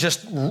spices and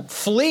just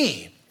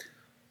flee.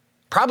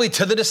 Probably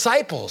to the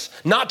disciples,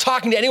 not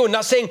talking to anyone,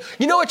 not saying,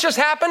 you know what just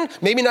happened?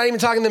 Maybe not even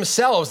talking to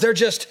themselves. They're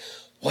just,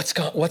 what's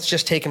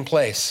just taken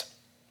place?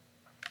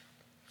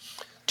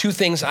 2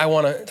 things I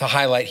want to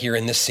highlight here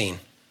in this scene.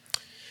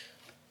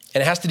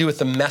 And it has to do with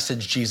the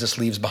message Jesus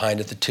leaves behind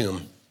at the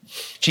tomb.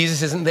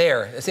 Jesus isn't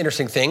there. It's an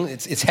interesting thing.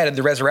 It's headed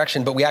the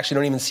resurrection, but we actually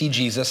don't even see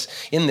Jesus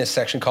in this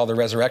section called the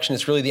resurrection.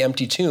 It's really the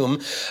empty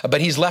tomb,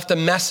 but he's left a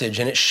message,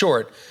 and it's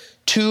short.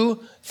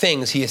 2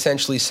 things he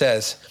essentially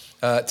says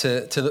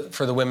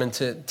for the women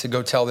to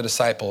go tell the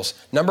disciples.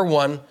 Number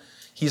 1,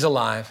 he's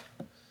alive.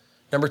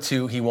 Number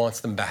 2, he wants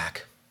them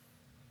back.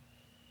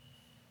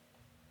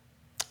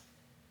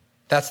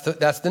 That's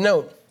the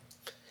note.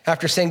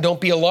 After saying,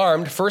 don't be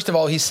alarmed, first of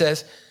all, he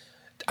says,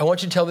 I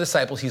want you to tell the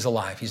disciples he's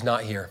alive. He's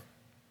not here.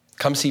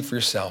 Come see for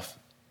yourself.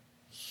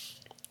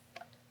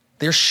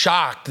 They're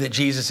shocked that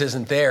Jesus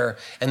isn't there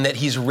and that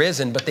he's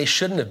risen, but they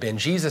shouldn't have been.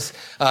 Jesus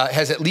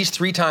has at least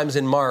 3 times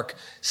in Mark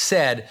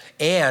said,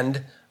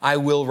 and I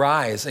will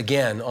rise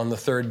again on the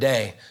 3rd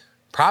day.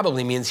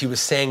 Probably means he was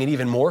saying it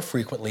even more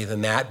frequently than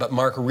that, but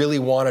Mark really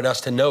wanted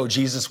us to know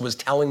Jesus was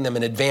telling them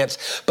in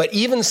advance. But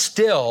even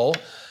still,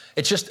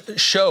 It just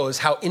shows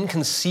how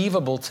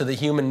inconceivable to the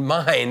human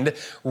mind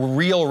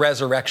real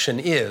resurrection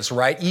is,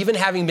 right? Even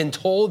having been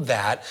told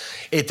that,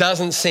 it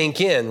doesn't sink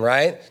in,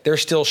 right? They're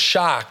still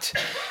shocked.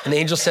 And the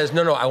angel says,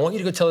 no, I want you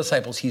to go tell the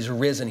disciples he's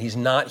risen. He's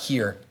not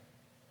here.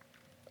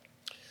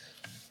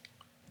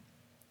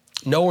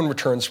 No one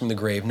returns from the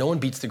grave. No one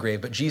beats the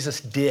grave, but Jesus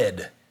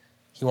did.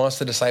 He wants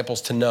the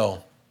disciples to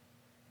know.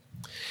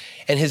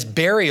 And his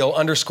burial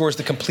underscores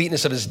the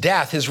completeness of his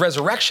death. His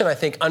resurrection, I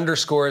think,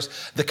 underscores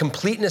the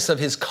completeness of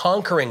his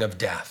conquering of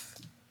death.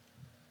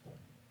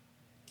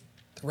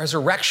 The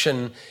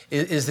resurrection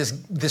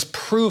is this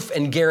proof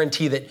and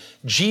guarantee that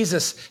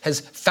Jesus has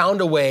found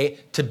a way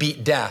to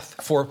beat death,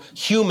 for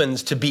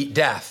humans to beat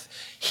death.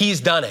 He's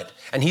done it,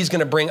 and he's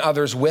going to bring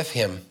others with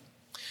him.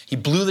 He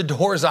blew the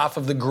doors off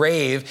of the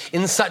grave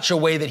in such a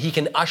way that he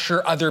can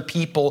usher other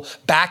people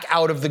back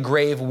out of the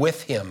grave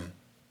with him.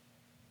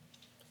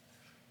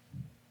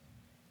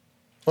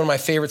 One of my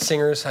favorite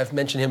singers, I've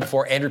mentioned him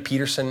before, Andrew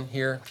Peterson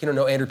here. If you don't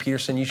know Andrew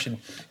Peterson, you should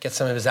get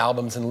some of his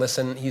albums and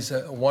listen. He's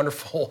a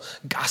wonderful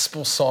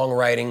gospel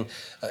songwriting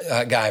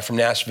guy from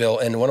Nashville.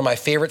 And one of my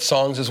favorite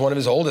songs is one of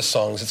his oldest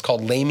songs. It's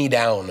called Lay Me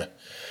Down.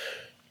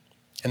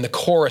 And the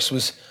chorus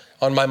was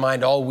on my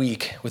mind all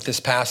week with this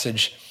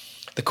passage.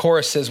 The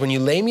chorus says, when you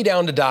lay me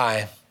down to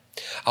die,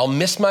 I'll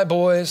miss my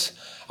boys,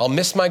 I'll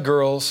miss my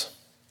girls.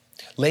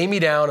 Lay me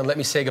down and let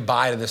me say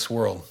goodbye to this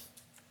world.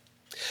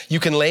 You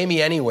can lay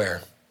me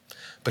anywhere,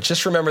 but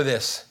just remember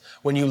this.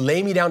 When you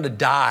lay me down to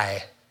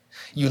die,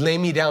 you lay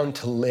me down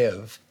to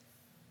live.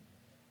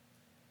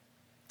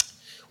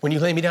 When you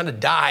lay me down to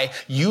die,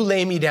 you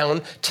lay me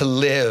down to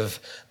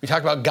live. We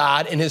talk about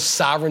God and his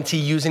sovereignty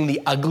using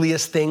the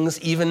ugliest things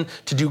even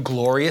to do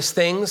glorious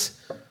things.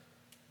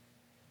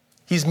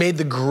 He's made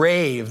the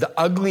grave, the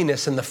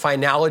ugliness and the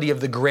finality of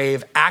the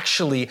grave,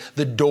 actually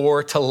the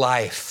door to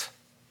life.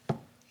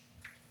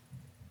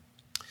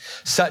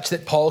 Such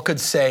that Paul could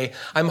say,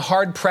 I'm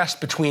hard pressed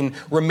between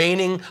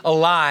remaining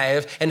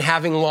alive and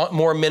having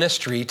more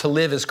ministry to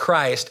live as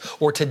Christ,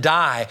 or to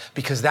die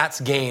because that's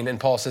gain. And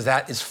Paul says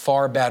that is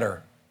far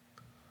better.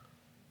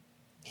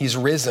 He's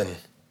risen.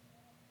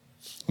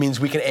 It means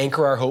we can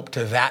anchor our hope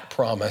to that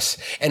promise.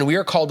 And we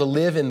are called to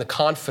live in the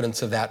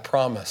confidence of that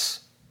promise.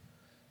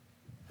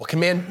 What can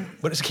man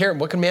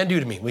do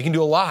to me? We can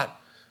do a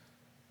lot.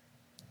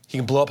 He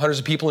can blow up hundreds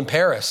of people in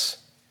Paris,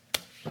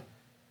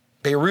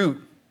 Beirut.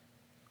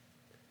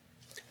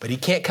 But he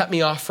can't cut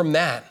me off from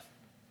that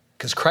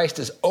because Christ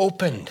has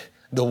opened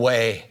the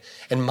way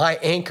and my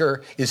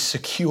anchor is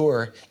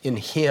secure in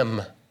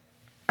him.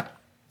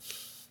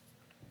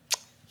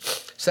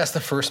 So that's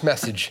the first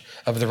message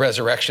of the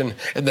resurrection.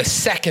 And the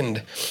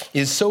second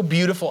is so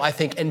beautiful, I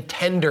think, and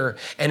tender,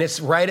 and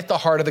it's right at the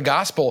heart of the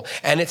gospel.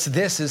 And it's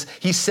this, is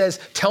he says,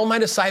 tell my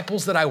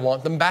disciples that I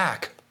want them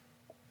back.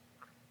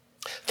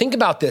 Think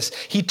about this.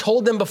 He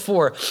told them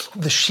before,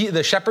 the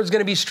shepherd's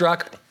going to be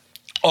struck,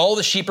 all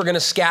the sheep are going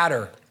to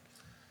scatter.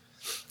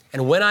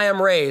 And when I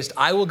am raised,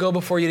 I will go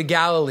before you to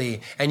Galilee,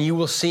 and you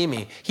will see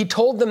me. He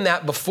told them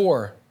that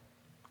before.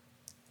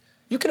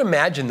 You can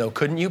imagine, though,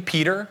 couldn't you,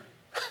 Peter,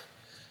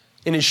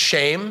 in his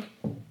shame,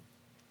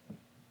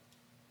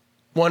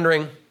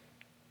 wondering,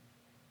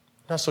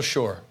 not so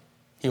sure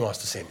he wants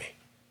to see me.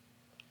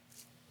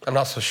 I'm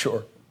not so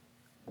sure.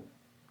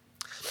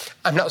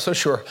 I'm not so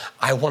sure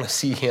I want to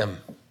see him.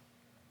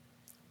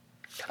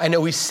 I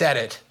know he said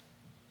it.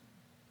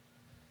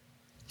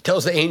 He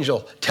tells the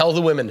angel, tell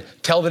the women,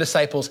 tell the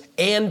disciples,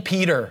 and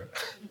Peter,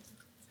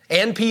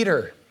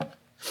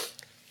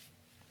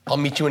 I'll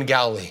meet you in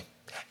Galilee.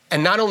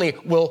 And not only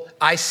will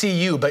I see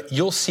you, but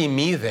you'll see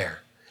me there.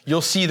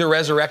 You'll see the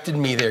resurrected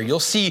me there. You'll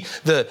see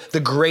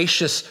the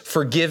gracious,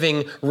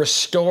 forgiving,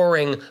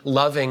 restoring,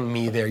 loving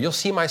me there. You'll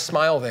see my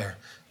smile there.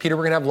 Peter,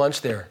 we're going to have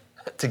lunch there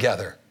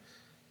together.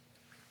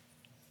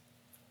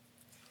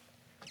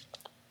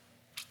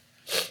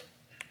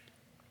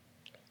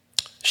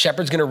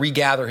 Shepherd's going to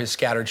regather his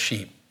scattered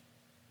sheep.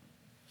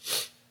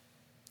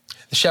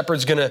 The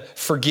shepherd's going to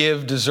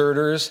forgive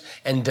deserters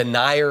and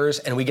deniers.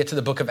 And we get to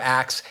the book of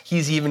Acts,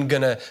 he's even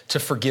going to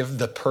forgive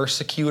the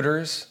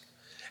persecutors.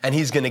 And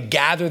he's going to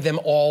gather them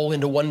all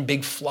into one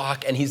big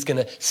flock, and he's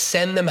going to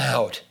send them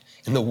out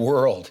in the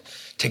world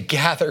to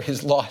gather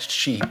his lost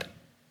sheep.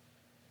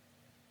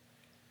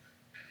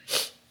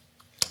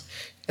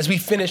 As we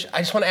finish, I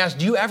just want to ask,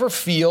 do you ever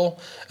feel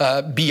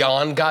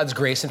beyond God's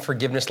grace and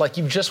forgiveness, like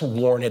you've just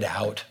worn it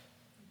out?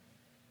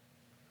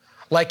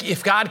 Like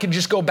if God could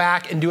just go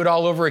back and do it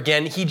all over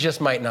again, he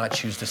just might not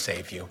choose to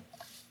save you.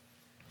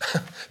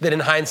 That in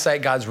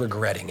hindsight, God's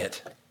regretting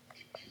it.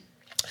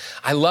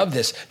 I love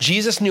this.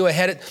 Jesus knew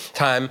ahead of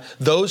time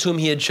those whom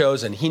he had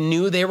chosen. He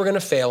knew they were going to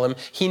fail him.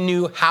 He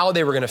knew how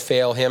they were going to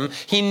fail him.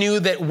 He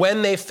knew that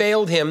when they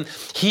failed him,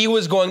 he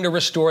was going to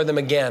restore them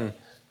again.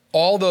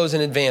 All those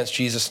in advance,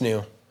 Jesus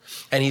knew.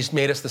 And he's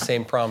made us the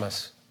same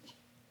promise.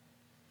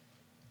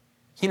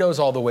 He knows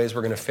all the ways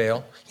we're going to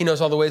fail. He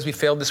knows all the ways we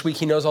failed this week.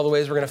 He knows all the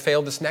ways we're going to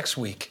fail this next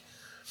week.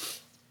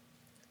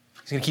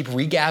 He's going to keep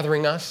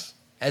regathering us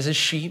as his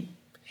sheep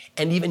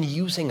and even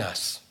using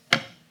us.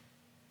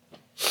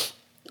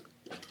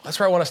 That's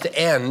where I want us to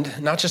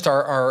end, not just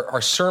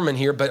our sermon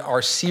here, but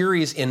our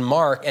series in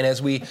Mark, and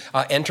as we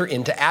enter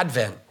into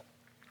Advent,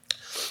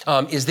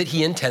 is that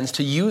he intends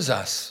to use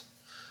us.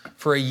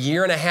 For a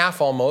year and a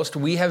half almost,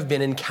 we have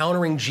been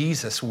encountering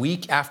Jesus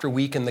week after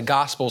week in the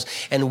Gospels,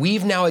 and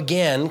we've now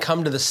again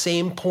come to the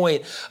same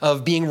point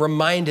of being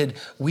reminded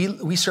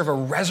we serve a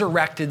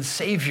resurrected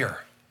Savior.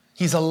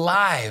 He's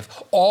alive.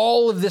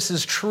 All of this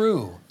is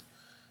true.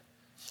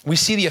 We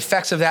see the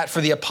effects of that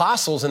for the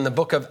apostles in the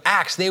book of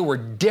Acts. They were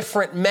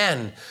different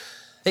men.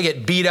 They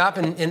get beat up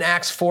in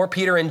Acts 4,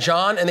 Peter and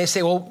John, and they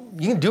say, well,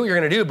 you can do what you're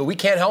going to do, but we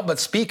can't help but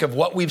speak of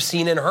what we've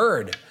seen and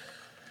heard.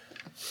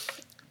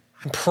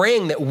 I'm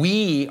praying that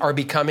we are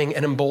becoming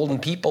an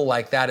emboldened people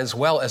like that as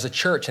well as a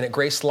church and at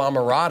Grace La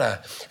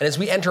Mirada. And as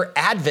we enter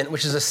Advent,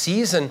 which is a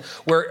season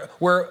where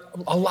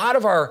a lot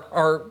of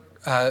our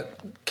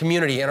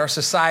community and our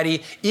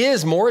society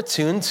is more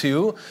attuned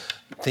to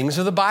things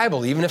of the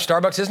Bible, even if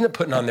Starbucks isn't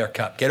putting on their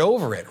cup. Get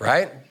over it,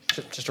 right?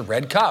 Just a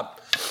red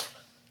cup.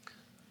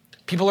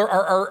 People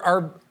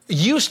are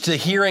used to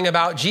hearing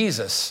about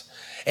Jesus.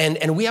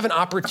 And we have an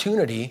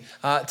opportunity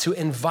to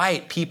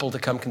invite people to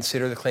come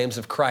consider the claims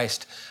of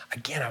Christ.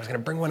 Again, I was going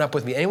to bring one up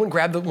with me. Anyone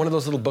grab one of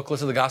those little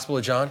booklets of the Gospel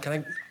of John?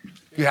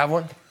 You have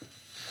one?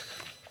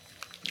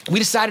 We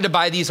decided to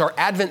buy these. Our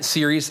Advent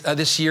series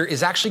this year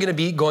is actually going to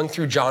be going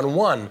through John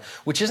 1,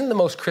 which isn't the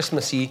most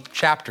Christmassy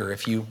chapter.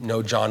 If you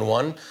know John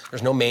 1,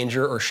 there's no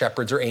manger or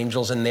shepherds or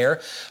angels in there,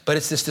 but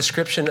it's this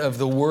description of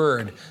the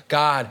Word,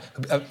 God,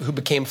 who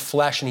became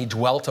flesh and he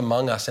dwelt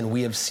among us and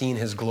we have seen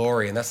his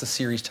glory. And that's the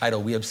series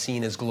title, We Have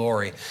Seen His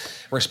Glory.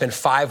 We're going to spend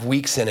 5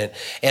 weeks in it.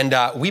 And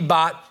we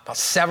bought about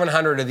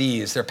 700 of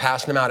these. They're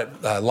passing them out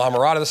at La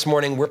Mirada this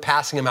morning. We're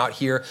passing them out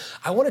here.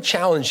 I want to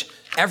challenge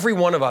every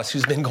one of us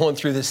who's been going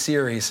through this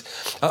series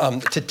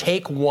to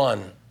take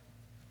one.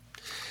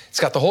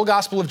 It's got the whole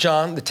Gospel of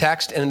John, the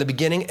text, and in the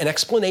beginning, an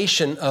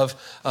explanation of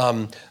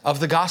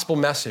the gospel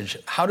message.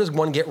 How does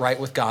one get right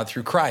with God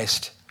through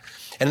Christ?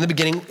 And in the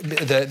beginning,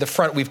 the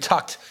front, we've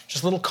tucked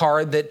just a little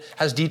card that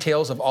has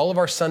details of all of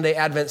our Sunday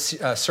Advent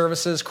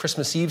services,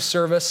 Christmas Eve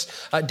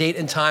service, date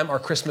and time, our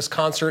Christmas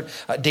concert,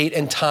 date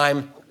and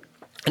time,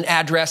 an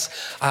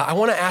address. I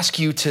want to ask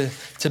you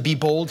to be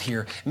bold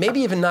here. Maybe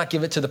even not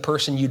give it to the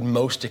person you'd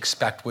most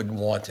expect would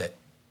want it.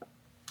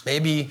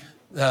 Maybe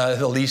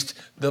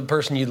the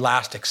person you'd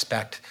last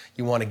expect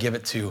you want to give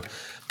it to.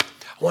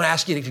 I want to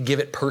ask you to give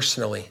it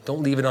personally.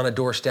 Don't leave it on a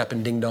doorstep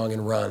and ding dong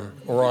and run,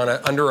 or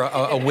under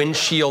a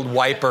windshield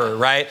wiper,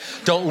 right?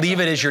 Don't leave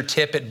it as your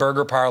tip at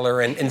Burger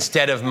Parlor and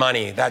instead of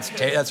money.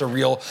 That's a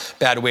real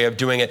bad way of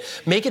doing it.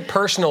 Make it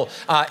personal.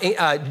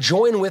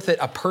 Join with it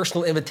a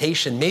personal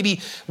invitation.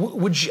 Maybe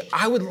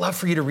I would love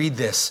for you to read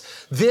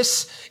this.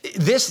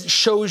 This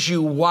shows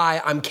you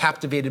why I'm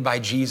captivated by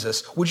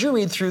Jesus. Would you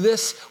read through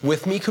this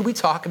with me? Could we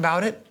talk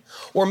about it?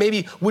 Or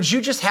maybe, would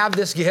you just have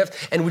this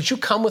gift and would you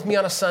come with me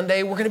on a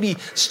Sunday? We're going to be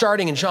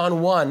starting in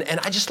John 1. And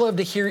I just love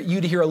to hear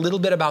a little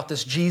bit about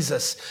this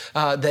Jesus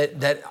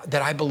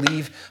that I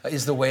believe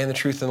is the way and the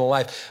truth and the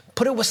life.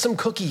 Put it with some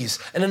cookies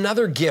and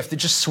another gift that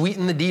just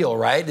sweeten the deal,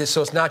 right?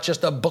 So it's not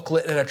just a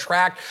booklet and a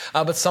tract,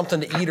 but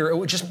something to eat, or it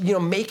would just,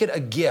 make it a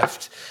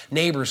gift.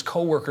 Neighbors,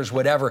 coworkers,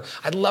 whatever.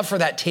 I'd love for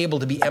that table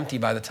to be empty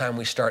by the time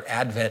we start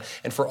Advent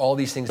and for all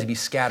these things to be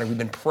scattered. We've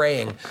been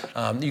praying.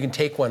 You can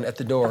take one at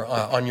the door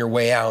on your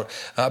way out.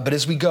 But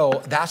as we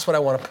go, that's what I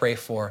want to pray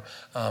for.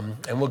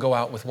 And we'll go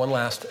out with one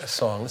last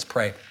song. Let's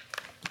pray.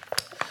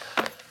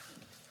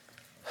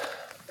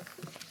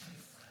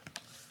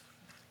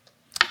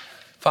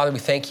 Father, we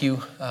thank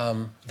you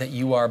that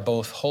you are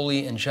both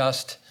holy and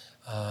just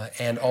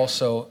and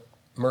also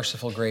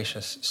merciful,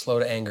 gracious, slow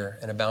to anger,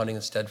 and abounding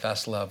in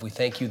steadfast love. We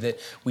thank you that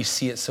we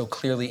see it so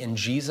clearly in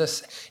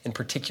Jesus, in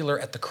particular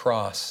at the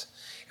cross.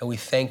 And we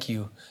thank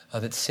you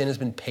that sin has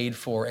been paid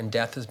for and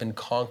death has been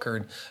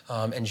conquered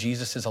and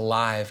Jesus is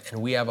alive.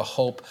 And we have a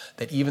hope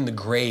that even the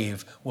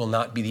grave will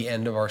not be the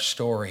end of our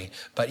story,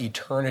 but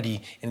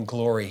eternity in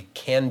glory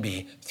can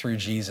be through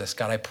Jesus.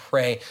 God, I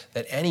pray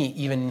that any,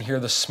 even here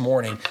this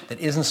morning, that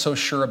isn't so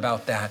sure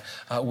about that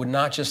would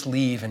not just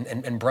leave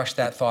and brush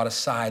that thought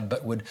aside,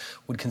 but would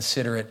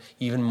consider it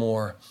even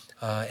more.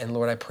 And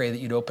Lord, I pray that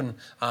you'd open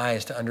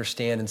eyes to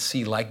understand and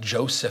see, like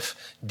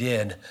Joseph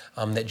did,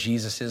 that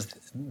Jesus is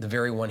the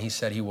very one he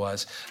said he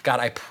was.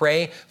 God, I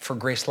pray for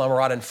Grace La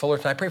Mirada and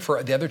Fullerton. I pray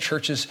for the other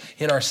churches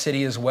in our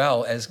city as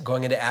well, as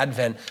going into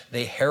Advent,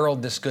 they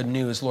herald this good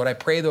news. Lord, I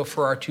pray, though,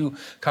 for our 2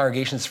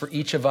 congregations, for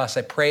each of us.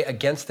 I pray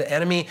against the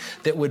enemy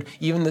that would,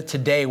 even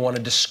today, want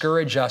to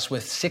discourage us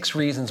with 6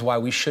 reasons why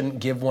we shouldn't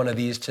give one of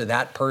these to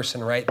that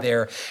person right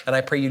there. And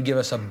I pray you'd give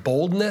us a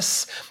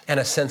boldness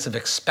and a sense of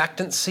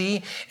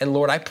expectancy. And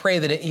Lord, I pray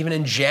that even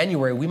in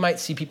January, we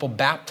might see people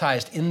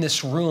baptized in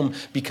this room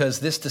because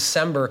this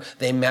December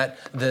they met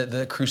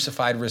the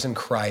crucified, risen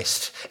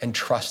Christ and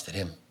trusted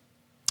him.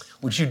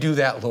 Would you do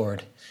that,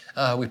 Lord?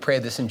 We pray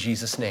this in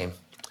Jesus' name.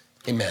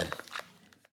 Amen.